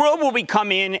 There's the world where we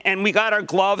come in and we got our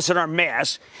gloves and our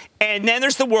masks, and then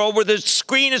there's the world where the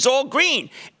screen is all green,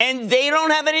 and they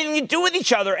don't have anything to do with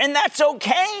each other, and that's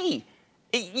okay.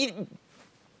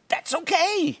 That's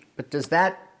okay. But does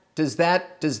that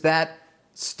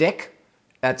stick?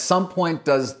 At some point,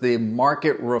 does the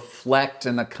market reflect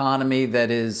an economy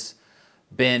that has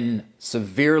been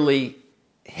severely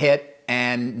hit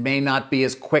and may not be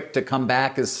as quick to come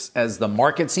back as the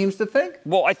market seems to think?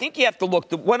 Well, I think you have to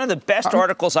look. One of the best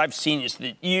articles I've seen is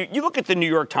that you look at the New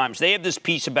York Times. They have this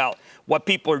piece about what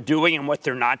people are doing and what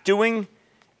they're not doing.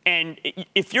 And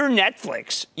if you're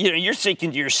Netflix, you're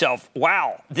thinking to yourself,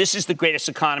 wow, this is the greatest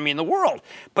economy in the world.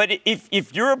 But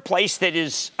if you're a place that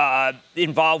is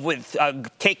involved with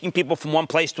taking people from one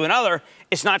place to another,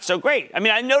 it's not so great. I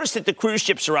mean, I noticed that the cruise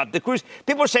ships are up.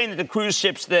 People are saying that the cruise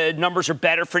ships, the numbers are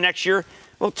better for next year.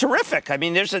 Well, terrific. I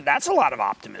mean, that's a lot of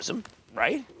optimism,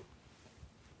 right?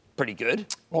 Pretty good.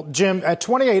 Well, Jim, at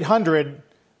 2,800,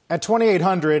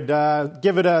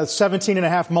 give it a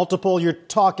 17.5 multiple. You're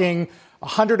talking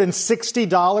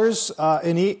 $160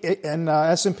 in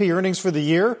S&P earnings for the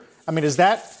year. I mean, does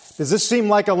this seem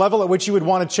like a level at which you would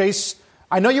want to chase?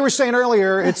 I know you were saying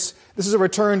earlier this is a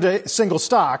return to single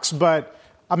stocks, but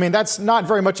I mean, that's not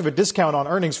very much of a discount on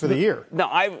earnings for the year. No,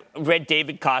 I read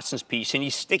David Costin's piece, and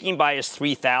he's sticking by his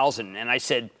 3,000, and I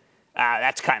said,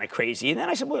 that's kind of crazy. And then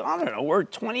I said, well, I don't know, we're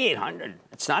 2,800.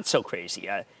 It's not so crazy.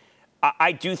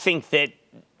 I do think that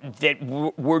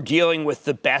we're dealing with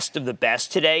the best of the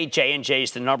best today. J&J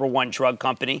is the number one drug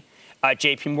company.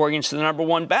 JPMorgan is the number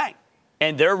one bank.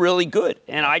 And they're really good.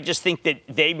 And I just think that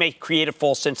they may create a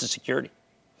false sense of security.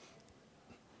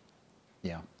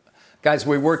 Yeah. Guys,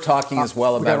 we were talking as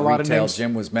well about retail.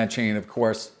 Jim was mentioning, of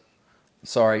course,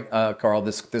 Carl,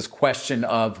 this question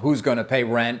of who's going to pay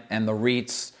rent and the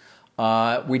REITs.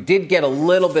 We did get a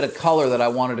little bit of color that I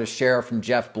wanted to share from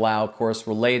Jeff Blau, of course,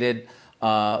 related.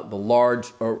 The large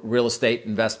real estate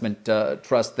investment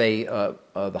trust, the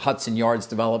Hudson Yards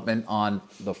development on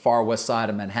the far west side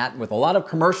of Manhattan with a lot of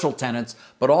commercial tenants,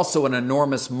 but also an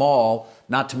enormous mall,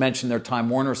 not to mention their Time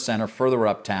Warner Center further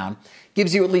uptown.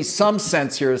 Gives you at least some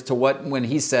sense here as to when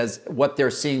he says what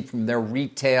they're seeing from their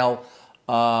retail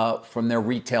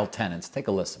tenants. Take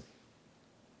a listen.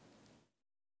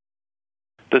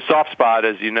 The soft spot,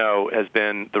 as you know, has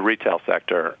been the retail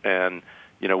sector. And,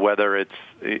 whether it's,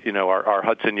 our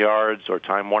Hudson Yards or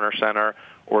Time Warner Center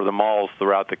or the malls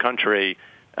throughout the country,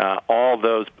 all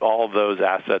of those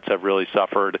assets have really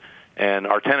suffered, and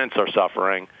our tenants are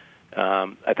suffering.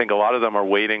 I think a lot of them are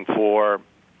waiting for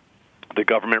the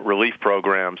government relief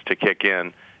programs to kick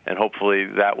in, and hopefully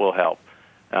that will help.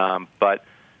 But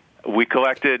we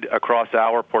collected across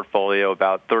our portfolio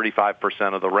about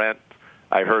 35% of the rent.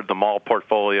 I heard the mall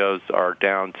portfolios are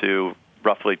down to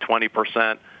roughly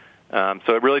 20%.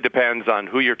 So it really depends on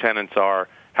who your tenants are,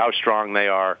 how strong they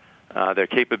are, their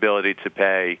capability to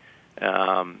pay,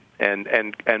 and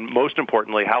most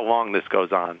importantly, how long this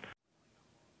goes on.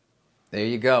 There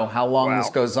you go. How long this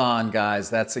goes on, guys.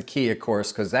 That's a key, of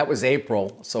course, because that was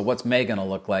April. So what's May going to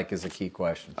look like is a key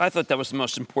question. I thought that was the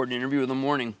most important interview of the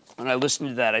morning. When I listened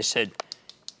to that, I said,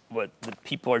 what the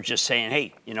people are just saying,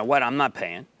 hey, you know what, I'm not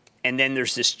paying. And then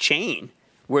there's this chain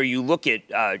where you look at,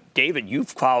 David, you've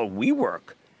followed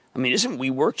WeWork. I mean, isn't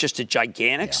WeWork just a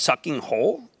gigantic sucking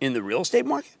hole in the real estate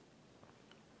market?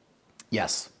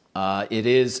 Yes, it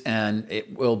is, and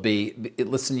it will be.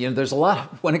 Listen, there's a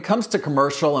lot when it comes to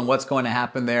commercial and what's going to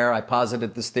happen there. I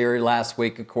posited this theory last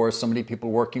week, of course, so many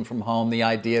people working from home, the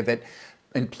idea that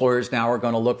employers now are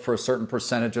going to look for a certain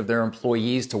percentage of their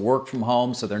employees to work from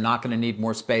home, so they're not going to need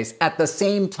more space. At the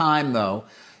same time, though,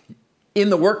 in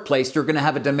the workplace, you're going to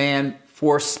have a demand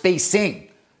for spacing.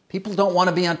 People don't want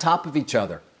to be on top of each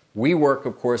other. WeWork,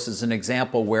 of course, is an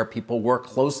example where people work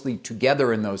closely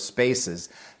together in those spaces.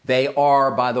 They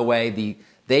are, by the way,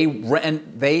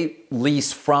 they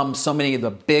lease from so many of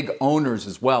the big owners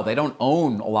as well. They don't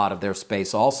own a lot of their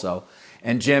space also.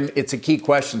 And Jim, it's a key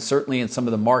question, certainly in some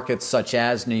of the markets such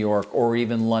as New York or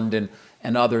even London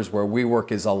and others where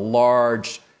WeWork is a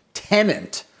large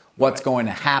tenant, what's going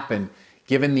to happen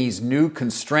given these new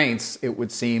constraints, it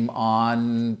would seem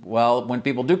when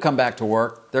people do come back to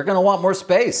work, they're going to want more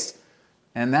space.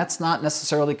 And that's not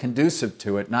necessarily conducive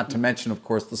to it, not to mention, of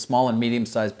course, the small and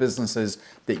medium-sized businesses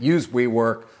that use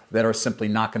WeWork that are simply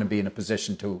not going to be in a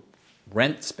position to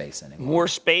rent space anymore. More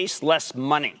space, less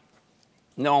money.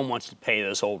 No one wants to pay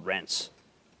those old rents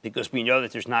because we know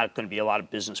that there's not going to be a lot of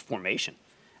business formation.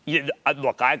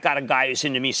 Look, I've got a guy who's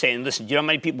into me saying, listen, do you know how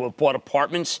many people have bought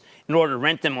apartments in order to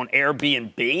rent them on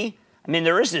Airbnb? I mean,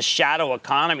 there is this shadow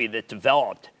economy that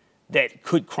developed that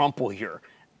could crumple here.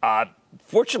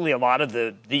 Fortunately, a lot of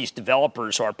these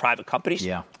developers are private companies,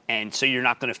 and so you're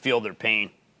not going to feel their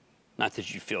pain. Not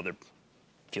that you feel their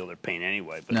pain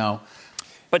anyway. But, no.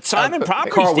 But Simon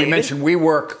Properties, Carl, David, we mentioned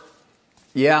WeWork.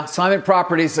 Yeah, Simon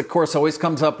Properties, of course, always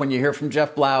comes up when you hear from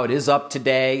Jeff Blau. It is up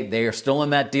today. They are still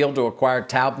in that deal to acquire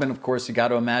Taubman. Of course, you got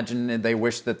to imagine they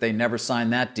wish that they never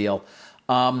signed that deal.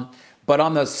 But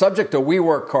on the subject of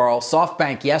WeWork, Carl,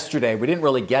 SoftBank yesterday, we didn't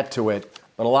really get to it,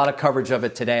 but a lot of coverage of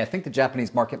it today. I think the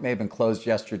Japanese market may have been closed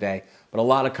yesterday, but a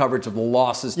lot of coverage of the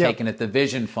losses taken at the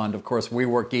Vision Fund. Of course,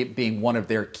 WeWork being one of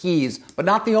their keys, but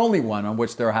not the only one on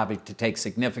which they're having to take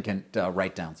significant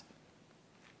write-downs.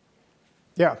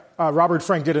 Yeah, Robert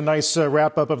Frank did a nice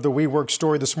wrap-up of the WeWork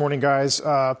story this morning, guys.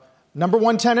 Number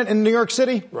one tenant in New York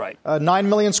City. Right. 9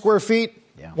 million square feet,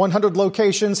 100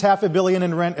 locations, $500 million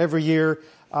in rent every year.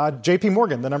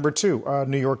 JPMorgan, the number two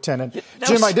New York tenant.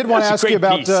 Jim, I did want to ask you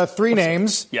about three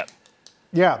names.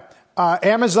 Yeah.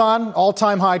 Amazon,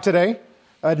 all-time high today.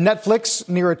 Netflix,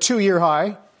 near a 2-year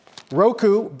high.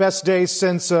 Roku, best day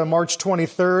since March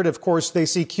 23rd. Of course, they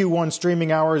see Q1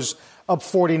 streaming hours up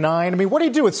 49. I mean, what do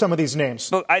you do with some of these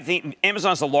names? Look, I think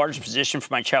Amazon's the largest position for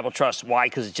my travel trust. Why?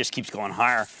 Because it just keeps going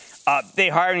higher. They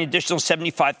hired an additional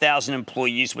 75,000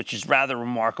 employees, which is rather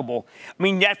remarkable. I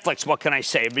mean, Netflix, what can I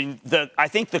say? I mean, I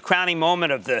think the crowning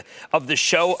moment of the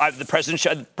show, the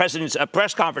president's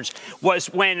press conference, was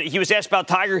when he was asked about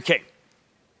Tiger King.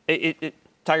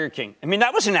 Tiger King. I mean,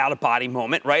 that was an out-of-body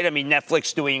moment, right? I mean,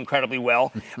 Netflix doing incredibly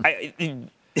well.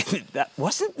 That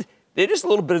wasn't... It is a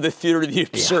little bit of the theater of the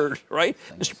absurd, right?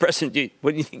 Mr. President,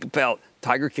 what do you think about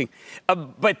Tiger King?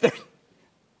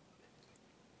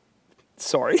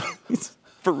 Sorry,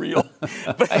 for real.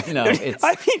 But, I know.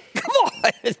 I mean, come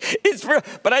on, it's real.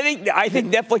 But I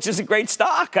think Netflix is a great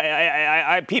stock.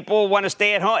 People want to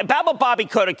stay at home. How about Bobby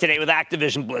Kotick today with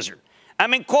Activision Blizzard? I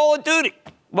mean, Call of Duty.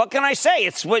 What can I say?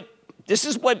 This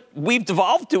is what we've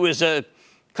devolved to as a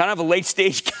kind of a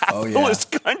late-stage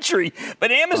capitalist country.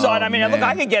 But Amazon,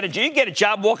 look, you can get a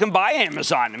job walking by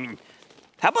Amazon. I mean,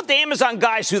 how about the Amazon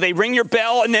guys who they ring your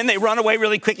bell and then they run away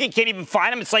really quickly? You can't even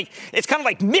find them. It's kind of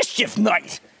like mischief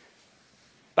night.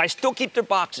 But I still keep their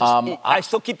boxes. I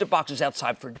still keep their boxes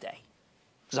outside for a day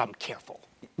because I'm careful.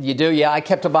 You do? Yeah, I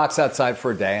kept a box outside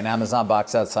for a day, an Amazon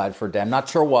box outside for a day. I'm not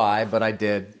sure why, but I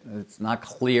did. It's not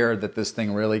clear that this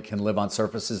thing really can live on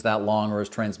surfaces that long or is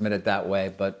transmitted that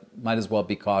way, but might as well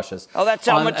be cautious. Oh, that's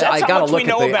how much we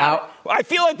know about it. I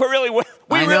feel like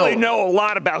we really know a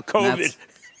lot about COVID.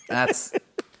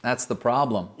 That's the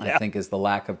problem, I think, is the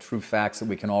lack of true facts that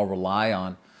we can all rely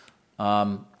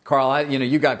on. Carl,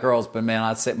 you got girls, but man,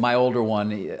 I'd say my older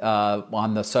one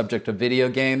on the subject of video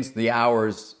games, the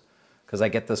hours, because I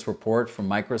get this report from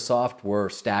Microsoft, were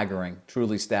staggering,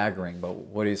 truly staggering. But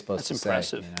what are you supposed to say?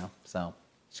 That's impressive. So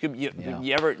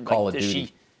you ever Call of does Duty.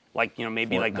 she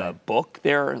maybe Fortnite. Like a book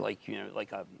there,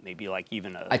 maybe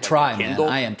even a. I try, Kindle?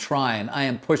 man. I am trying. I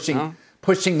am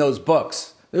pushing those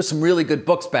books. There's some really good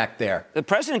books back there. The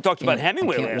president talked about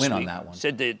Hemingway last week. Win on that one.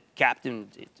 Said the captain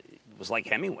was like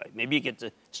Hemingway. Maybe you get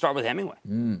to start with Hemingway.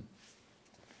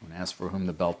 And ask for whom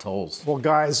the bell tolls. Well,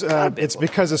 guys, it's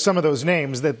because of some of those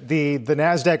names that the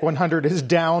NASDAQ 100 is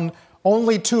down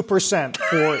only 2%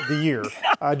 for the year.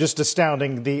 Just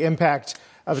astounding, the impact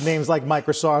of names like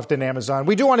Microsoft and Amazon.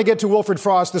 We do want to get to Wilfred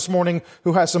Frost this morning,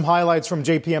 who has some highlights from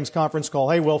JPM's conference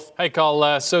call. Hey, Wilf. Hey,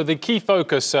 Carl. So the key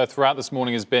focus throughout this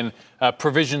morning has been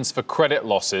provisions for credit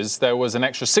losses. There was an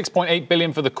extra $6.8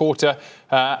 billion for the quarter,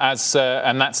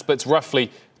 and that splits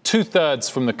roughly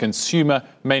 2/3 from the consumer,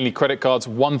 mainly credit cards,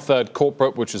 1/3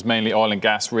 corporate, which is mainly oil and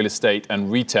gas, real estate,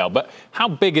 and retail. But how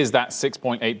big is that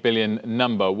 $6.8 billion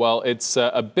number? Well, it's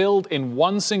a build in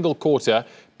one single quarter,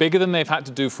 bigger than they've had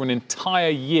to do for an entire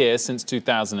year since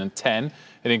 2010.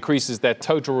 It increases their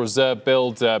total reserve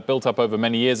built up over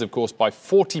many years, of course, by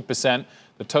 40%,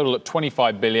 the total at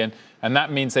 $25 billion. And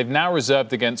that means they've now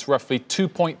reserved against roughly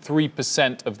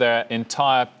 2.3% of their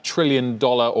entire $1 trillion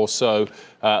or so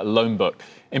loan book.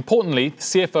 Importantly,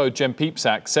 CFO Jen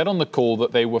Piepszak said on the call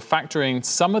that they were factoring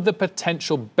some of the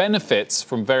potential benefits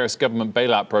from various government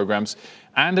bailout programs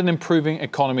and an improving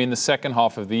economy in the second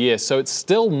half of the year. So it's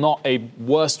still not a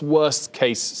worst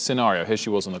case scenario. Here she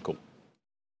was on the call.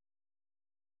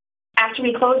 After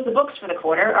we closed the books for the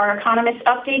quarter, our economists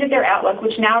updated their outlook,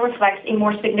 which now reflects a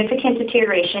more significant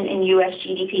deterioration in U.S.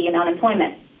 GDP and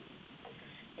unemployment.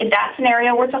 If that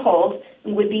scenario were to hold,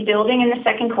 we would be building in the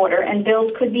second quarter, and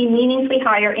builds could be meaningfully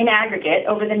higher in aggregate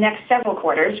over the next several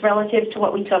quarters relative to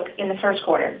what we took in the first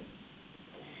quarter.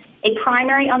 A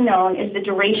primary unknown is the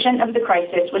duration of the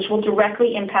crisis, which will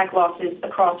directly impact losses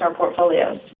across our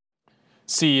portfolios.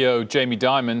 CEO Jamie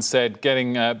Dimon said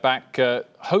getting back,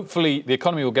 hopefully the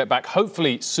economy will get back,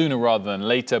 hopefully sooner rather than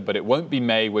later, but it won't be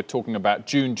May. We're talking about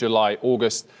June, July,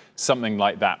 August, something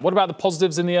like that. What about the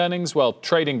positives in the earnings? Well,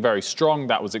 trading very strong.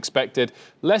 That was expected.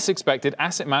 Less expected,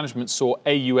 asset management saw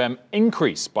AUM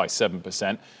increase by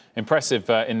 7%. Impressive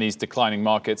in these declining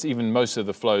markets. Even most of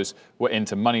the flows were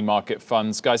into money market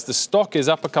funds. Guys, the stock is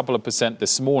up a couple of percent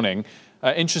this morning.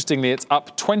 Interestingly, it's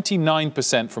up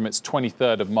 29% from its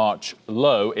 23rd of March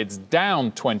low. It's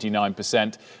down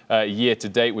 29% year to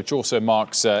date, which also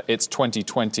marks its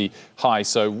 2020 high.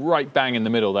 So right bang in the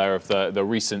middle there of the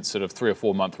recent sort of 3 or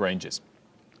 4 month ranges.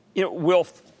 You know,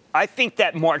 Wilf, I think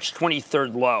that March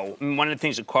 23rd low, one of the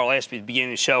things that Carl asked me at the beginning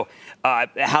of the show,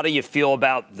 how do you feel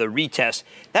about the retest?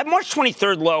 That March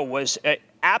 23rd low was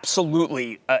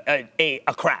absolutely a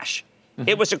crash. Mm-hmm.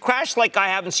 It was a crash like I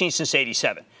haven't seen since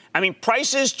 87. I mean,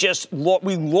 prices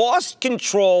we lost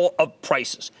control of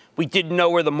prices. We didn't know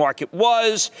where the market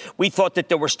was. We thought that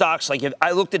there were stocks like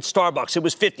I looked at Starbucks. It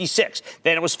was 56.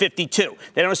 Then it was 52.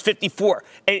 Then it was 54.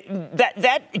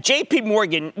 That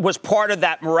JPMorgan was part of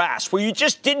that morass where you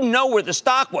just didn't know where the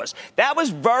stock was. That was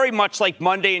very much like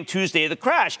Monday and Tuesday of the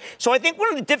crash. So I think one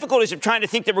of the difficulties of trying to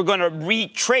think that we're going to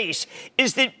retrace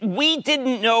is that we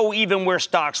didn't know even where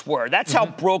stocks were. That's how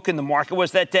broken the market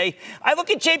was that day. I look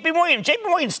at JPMorgan.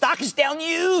 JPMorgan's stock is down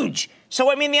huge. So,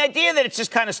 I mean, the idea that it's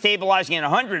just kind of stabilizing at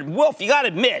 100, Wolf, you got to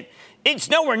admit, it's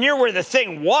nowhere near where the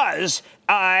thing was.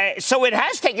 So it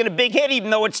has taken a big hit, even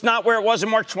though it's not where it was on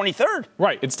March 23rd.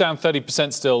 Right. It's down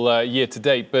 30% still year to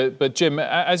date. But Jim,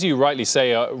 as you rightly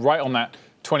say, right on that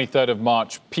 23rd of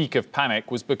March peak of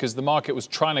panic was because the market was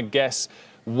trying to guess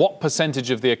what percentage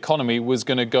of the economy was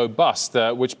going to go bust,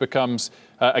 which becomes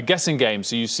a guessing game.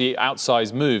 So you see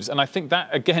outsized moves. And I think that,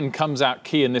 again, comes out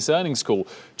key in this earnings call.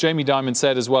 Jamie Dimon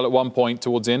said as well at one point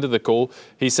towards the end of the call,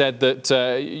 he said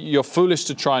that you're foolish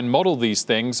to try and model these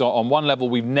things. On one level,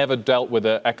 we've never dealt with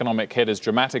an economic hit as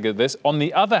dramatic as this. On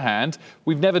the other hand,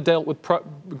 we've never dealt with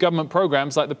government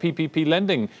programs like the PPP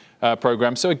lending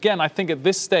program. So again, I think at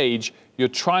this stage, you're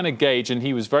trying to gauge, and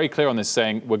he was very clear on this,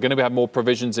 saying we're going to have more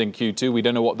provisions in Q2. We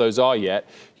don't know what those are yet.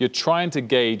 You're trying to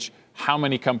gauge how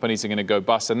many companies are going to go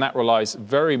bust, and that relies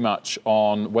very much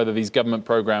on whether these government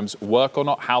programs work or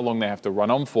not, how long they have to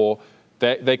run on for.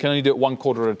 They can only do it 1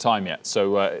 quarter at a time yet.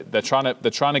 So they're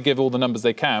trying to give all the numbers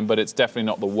they can, but it's definitely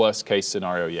not the worst case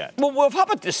scenario yet. Well, how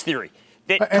about this theory?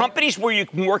 That companies where you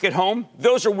can work at home,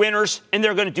 those are winners, and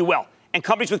they're going to do well. And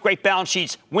companies with great balance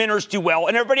sheets, winners do well,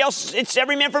 and everybody else, it's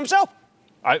every man for himself.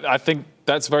 I think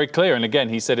that's very clear. And again,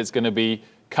 he said it's going to be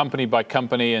company by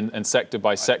company and sector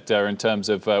by sector in terms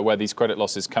of where these credit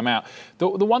losses come out. The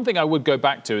one thing I would go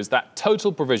back to is that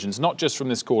total provisions, not just from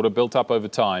this quarter, built up over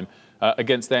time,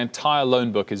 against their entire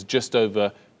loan book is just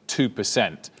over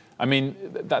 2%. I mean,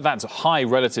 that's high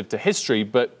relative to history,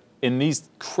 but in these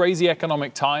crazy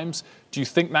economic times, do you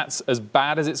think that's as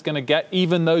bad as it's going to get,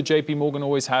 even though JPMorgan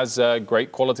always has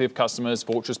great quality of customers,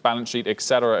 fortress balance sheet, et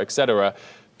cetera, et cetera?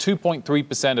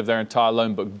 2.3% of their entire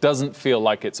loan book doesn't feel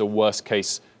like it's a worst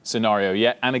case scenario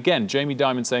yet. And again, Jamie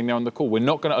Dimon saying there on the call, we're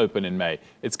not going to open in May.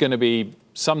 It's going to be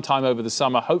sometime over the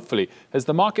summer, hopefully. Has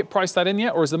the market priced that in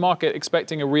yet, or is the market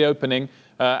expecting a reopening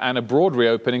and a broad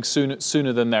reopening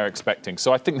sooner than they're expecting?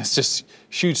 So I think there's just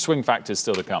huge swing factors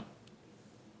still to come.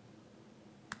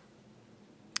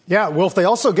 Yeah, Wilf, they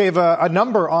also gave a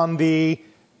number on the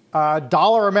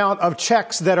dollar amount of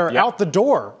checks that are out the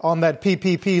door on that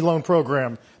PPP loan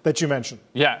program that you mentioned.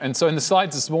 Yeah, and so in the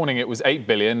slides this morning, it was $8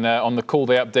 billion. On the call,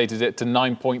 they updated it to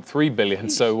 $9.3 billion.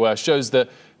 So shows the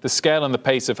scale and the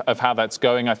pace of how that's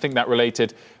going. I think that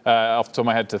related, off the top of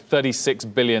my head, to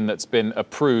 $36 billion that's been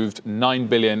approved. $9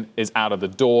 billion is out of the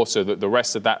door, so that the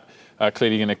rest of that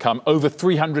clearly going to come. Over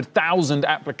 300,000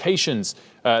 applications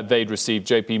they'd received,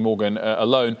 JPMorgan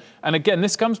alone. And again,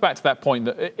 this comes back to that point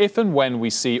that if and when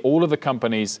we see all of the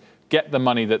companies get the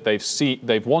money that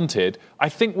they've wanted, I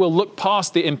think we'll look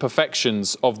past the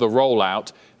imperfections of the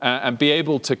rollout and be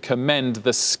able to commend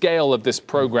the scale of this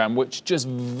program, which just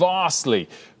vastly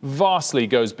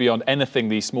goes beyond anything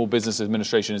the Small Business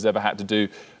Administration has ever had to do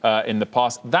in the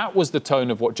past. That was the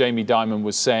tone of what Jamie Dimon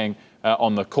was saying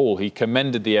on the call. He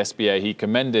commended the SBA, he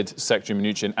commended Secretary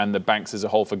Mnuchin and the banks as a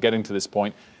whole for getting to this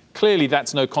point. Clearly,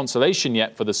 that's no consolation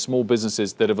yet for the small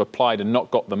businesses that have applied and not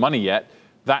got the money yet.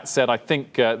 That said, I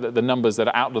think that the numbers that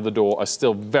are out of the door are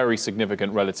still very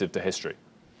significant relative to history.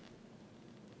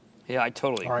 Yeah, I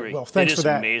totally agree. All right, well, thanks for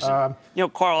that. Amazing.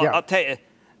 Carl, I'll tell you,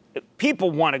 people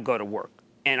want to go to work.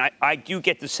 And I do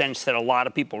get the sense that a lot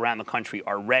of people around the country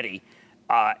are ready.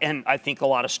 And I think a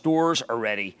lot of stores are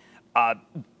ready.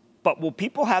 But will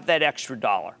people have that extra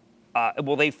dollar?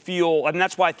 Will they feel, and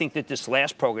that's why I think that this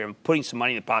last program, putting some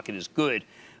money in the pocket, is good.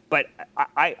 But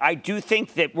I do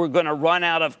think that we're going to run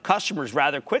out of customers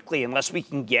rather quickly unless we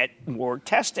can get more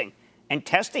testing. And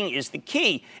testing is the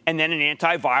key. And then an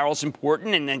antiviral is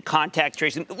important, and then contact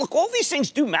tracing. Look, all these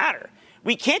things do matter.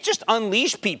 We can't just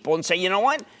unleash people and say, you know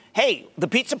what? Hey, the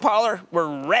pizza parlor,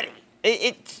 we're ready.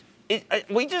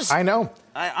 I know.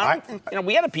 I don't think,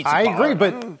 we had a pizza parlor. I agree,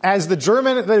 but as the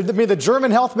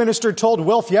German health minister told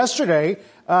Wilf yesterday,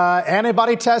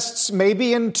 antibody tests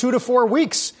maybe in 2 to 4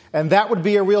 weeks. And that would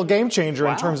be a real game changer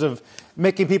in terms of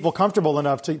making people comfortable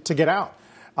enough to get out.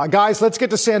 Guys, let's get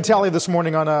to Santelli this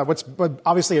morning on what's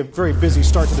obviously a very busy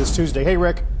start to this Tuesday. Hey,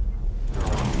 Rick.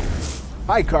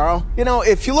 Hi, Carl.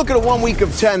 If you look at a 1 week of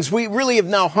 10s, we really have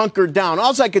now hunkered down.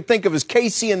 All I could think of is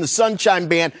Casey and the Sunshine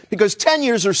Band, because 10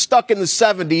 years are stuck in the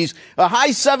 70s.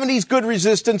 High 70s, good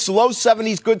resistance. Low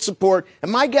 70s, good support.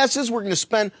 And my guess is we're going to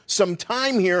spend some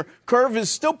time here. Curve is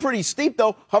still pretty steep,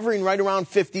 though, hovering right around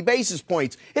 50 basis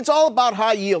points. It's all about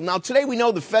high yield. Now, today we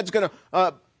know the Fed's going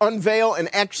to unveil and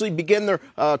actually begin their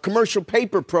commercial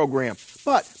paper program.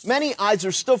 But many eyes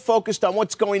are still focused on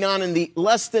what's going on in the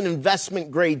less than investment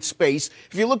grade space.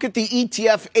 If you look at the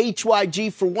ETF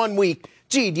HYG for 1 week,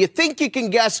 do you think you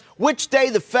can guess which day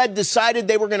the Fed decided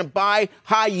they were going to buy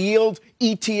high yield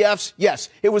ETFs? Yes,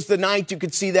 it was the 9th. You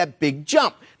could see that big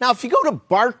jump. Now, if you go to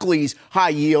Barclays high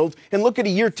yield and look at a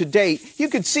year to date, you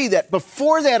could see that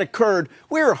before that occurred,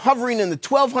 we were hovering in the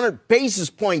 1,200 basis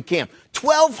point camp.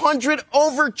 1,200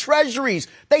 over treasuries.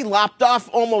 They lopped off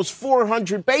almost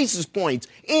 400 basis points.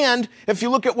 And if you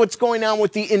look at what's going on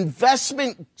with the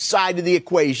investment side of the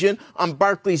equation on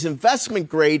Barclays investment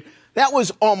grade, that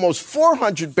was almost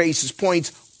 400 basis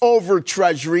points over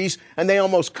treasuries, and they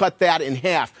almost cut that in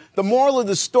half. The moral of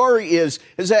the story is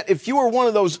that if you were one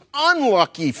of those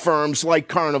unlucky firms like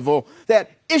Carnival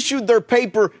that issued their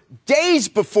paper days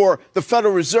before the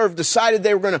Federal Reserve decided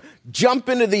they were going to jump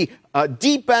into the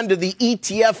deep end of the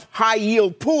ETF high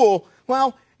yield pool,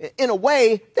 well, in a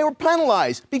way, they were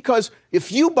penalized, because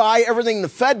if you buy everything the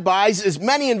Fed buys, as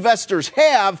many investors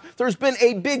have, there's been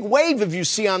a big wave, if you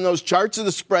see on those charts, of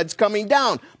the spreads coming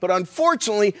down. But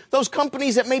unfortunately, those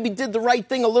companies that maybe did the right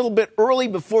thing a little bit early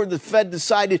before the Fed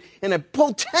decided in a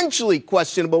potentially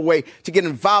questionable way to get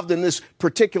involved in this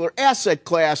particular asset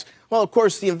class, well, of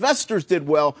course, the investors did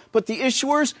well, but the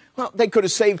issuers, well, they could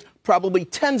have saved probably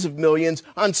tens of millions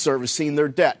on servicing their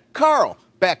debt. Carl,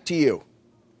 back to you.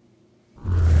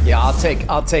 Yeah, I'll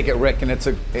take it, Rick, and it's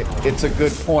a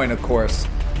good point, of course.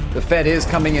 The Fed is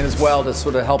coming in as well to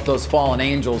sort of help those fallen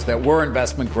angels that were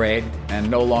investment grade and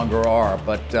no longer are,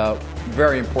 but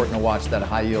very important to watch that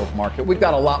high yield market. We've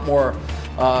got a lot more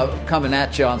coming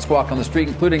at you on Squawk on the Street,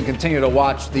 including continue to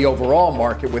watch the overall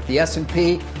market with the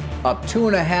S&P up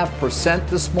 2.5%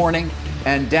 this morning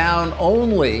and down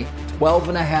only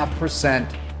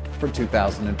 12.5% for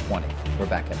 2020. We're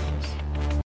back at this.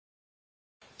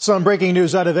 Some breaking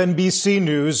news out of NBC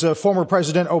News. Former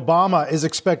President Obama is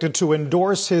expected to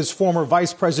endorse his former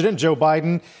Vice President, Joe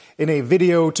Biden, in a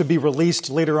video to be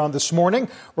released later on this morning.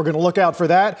 We're going to look out for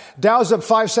that. Dow's up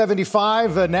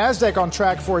 575. NASDAQ on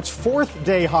track for its 4th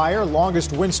day higher,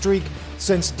 longest win streak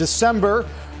since December.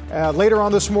 Later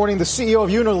on this morning, the CEO of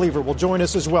Unilever will join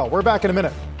us as well. We're back in a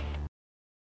minute.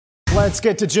 Let's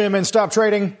get to Jim and stop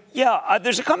trading. Yeah,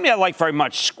 there's a company I like very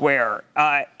much, Square,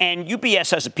 and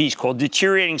UBS has a piece called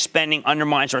Deteriorating Spending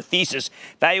Undermines Our Thesis.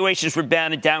 Valuations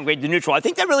rebounded, downgraded to neutral. I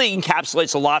think that really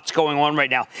encapsulates a lot that's going on right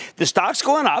now. The stock's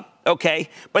going up, okay,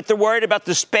 but they're worried about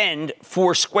the spend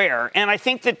for Square. And I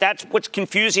think that that's what's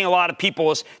confusing a lot of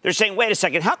people is they're saying, wait a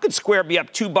second, how could Square be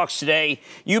up $2 today?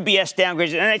 UBS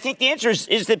downgraded. And I think the answer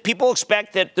is that people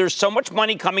expect that there's so much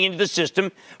money coming into the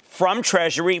system from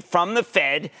Treasury, from the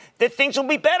Fed, that things will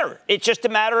be better. It's just a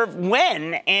matter of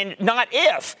when and not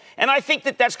if. And I think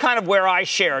that that's kind of where I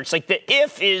share. It's like the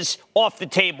if is off the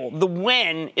table. The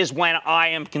when is when I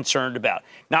am concerned about.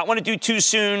 Not want to do too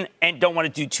soon and don't want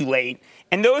to do too late.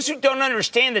 And those who don't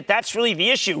understand that that's really the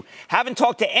issue haven't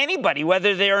talked to anybody,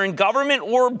 whether they're in government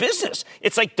or business.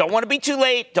 It's like, don't want to be too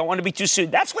late, don't want to be too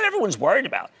soon. That's what everyone's worried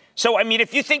about. So, I mean,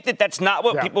 if you think that that's not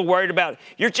what people are worried about,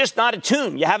 you're just not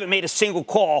attuned. You haven't made a single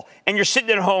call, and you're sitting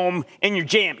at home in your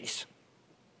jammies.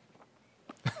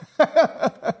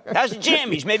 How's the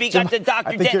jammies? Maybe you got the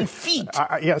Dr. Denton feet.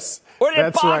 Yes. Or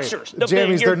they're that's boxers. Right.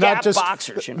 Jammies, they're not just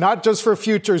boxers. You know? Not just for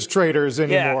futures traders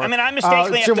anymore. Yeah, I mean, I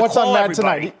mistakenly have Jim, to what's call on Mad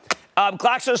everybody. Tonight?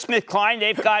 GlaxoSmithKline,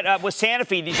 they've got with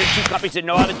Sanofi. These are two companies that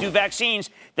know how to do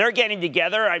vaccines. They're getting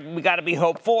together. We got to be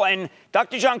hopeful. And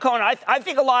Dr. John Cohen, I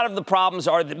think a lot of the problems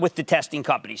are with the testing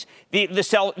companies,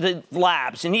 the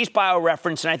labs, and he's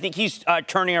BioReference, and I think he's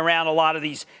turning around a lot of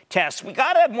these tests. We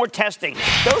got to have more testing.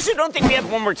 Those who don't think we have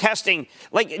more testing,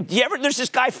 like, there's this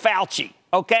guy Fauci.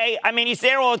 Okay, I mean, he's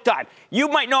there all the time. You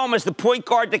might know him as the point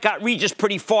guard that got Regis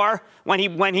pretty far when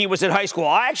he was in high school.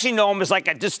 I actually know him as like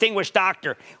a distinguished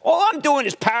doctor. All I'm doing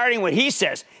is parroting what he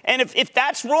says. And if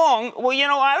that's wrong, well,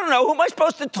 I don't know. Who am I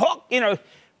supposed to talk? I don't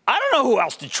know who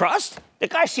else to trust. The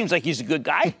guy seems like he's a good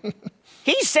guy.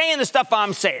 He's saying the stuff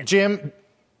I'm saying. Jim,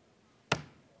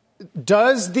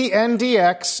 does the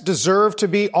NDX deserve to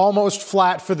be almost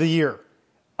flat for the year?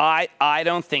 I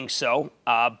don't think so,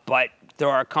 but there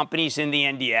are companies in the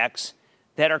NDX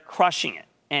that are crushing it.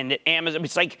 And at Amazon,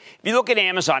 it's like, if you look at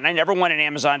Amazon, I never wanted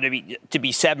Amazon to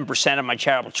be 7% of my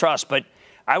charitable trust, but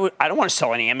I don't want to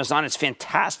sell any Amazon. It's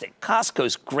fantastic.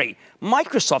 Costco's great.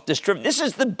 Microsoft is driven. This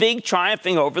is the big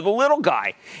triumphing over the little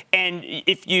guy. And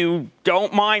if you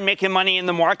don't mind making money in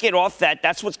the market off that,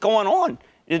 that's what's going on.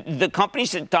 The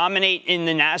companies that dominate in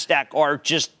the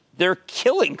NASDAQ they're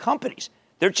killing companies.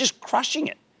 They're just crushing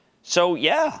it. So,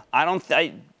 yeah,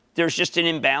 there's just an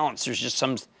imbalance. There's just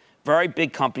some very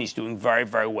big companies doing very,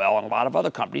 very well and a lot of other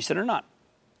companies that are not.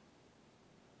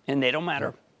 And they don't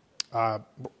matter.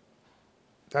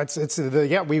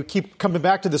 We keep coming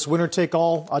back to this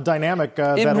winner-take-all dynamic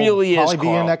that'll really probably is, be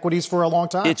in equities for a long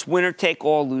time. It's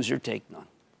winner-take-all, loser-take-none.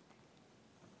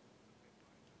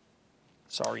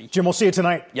 Sorry. Jim, we'll see you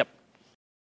tonight. Yep.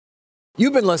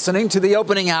 You've been listening to the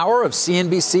opening hour of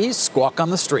CNBC's Squawk on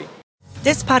the Street.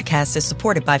 This podcast is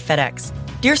supported by FedEx.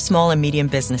 Dear small and medium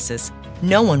businesses,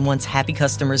 no one wants happy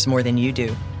customers more than you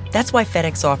do. That's why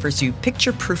FedEx offers you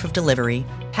picture proof of delivery,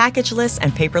 packageless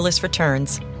and paperless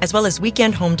returns, as well as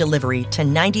weekend home delivery to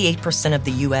 98% of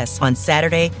the U.S. on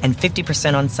Saturday and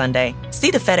 50% on Sunday.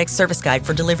 See the FedEx service guide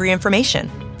for delivery information.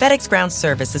 FedEx Ground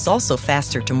service is also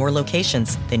faster to more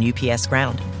locations than UPS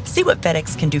Ground. See what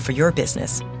FedEx can do for your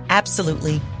business.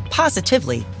 Absolutely,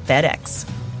 positively FedEx.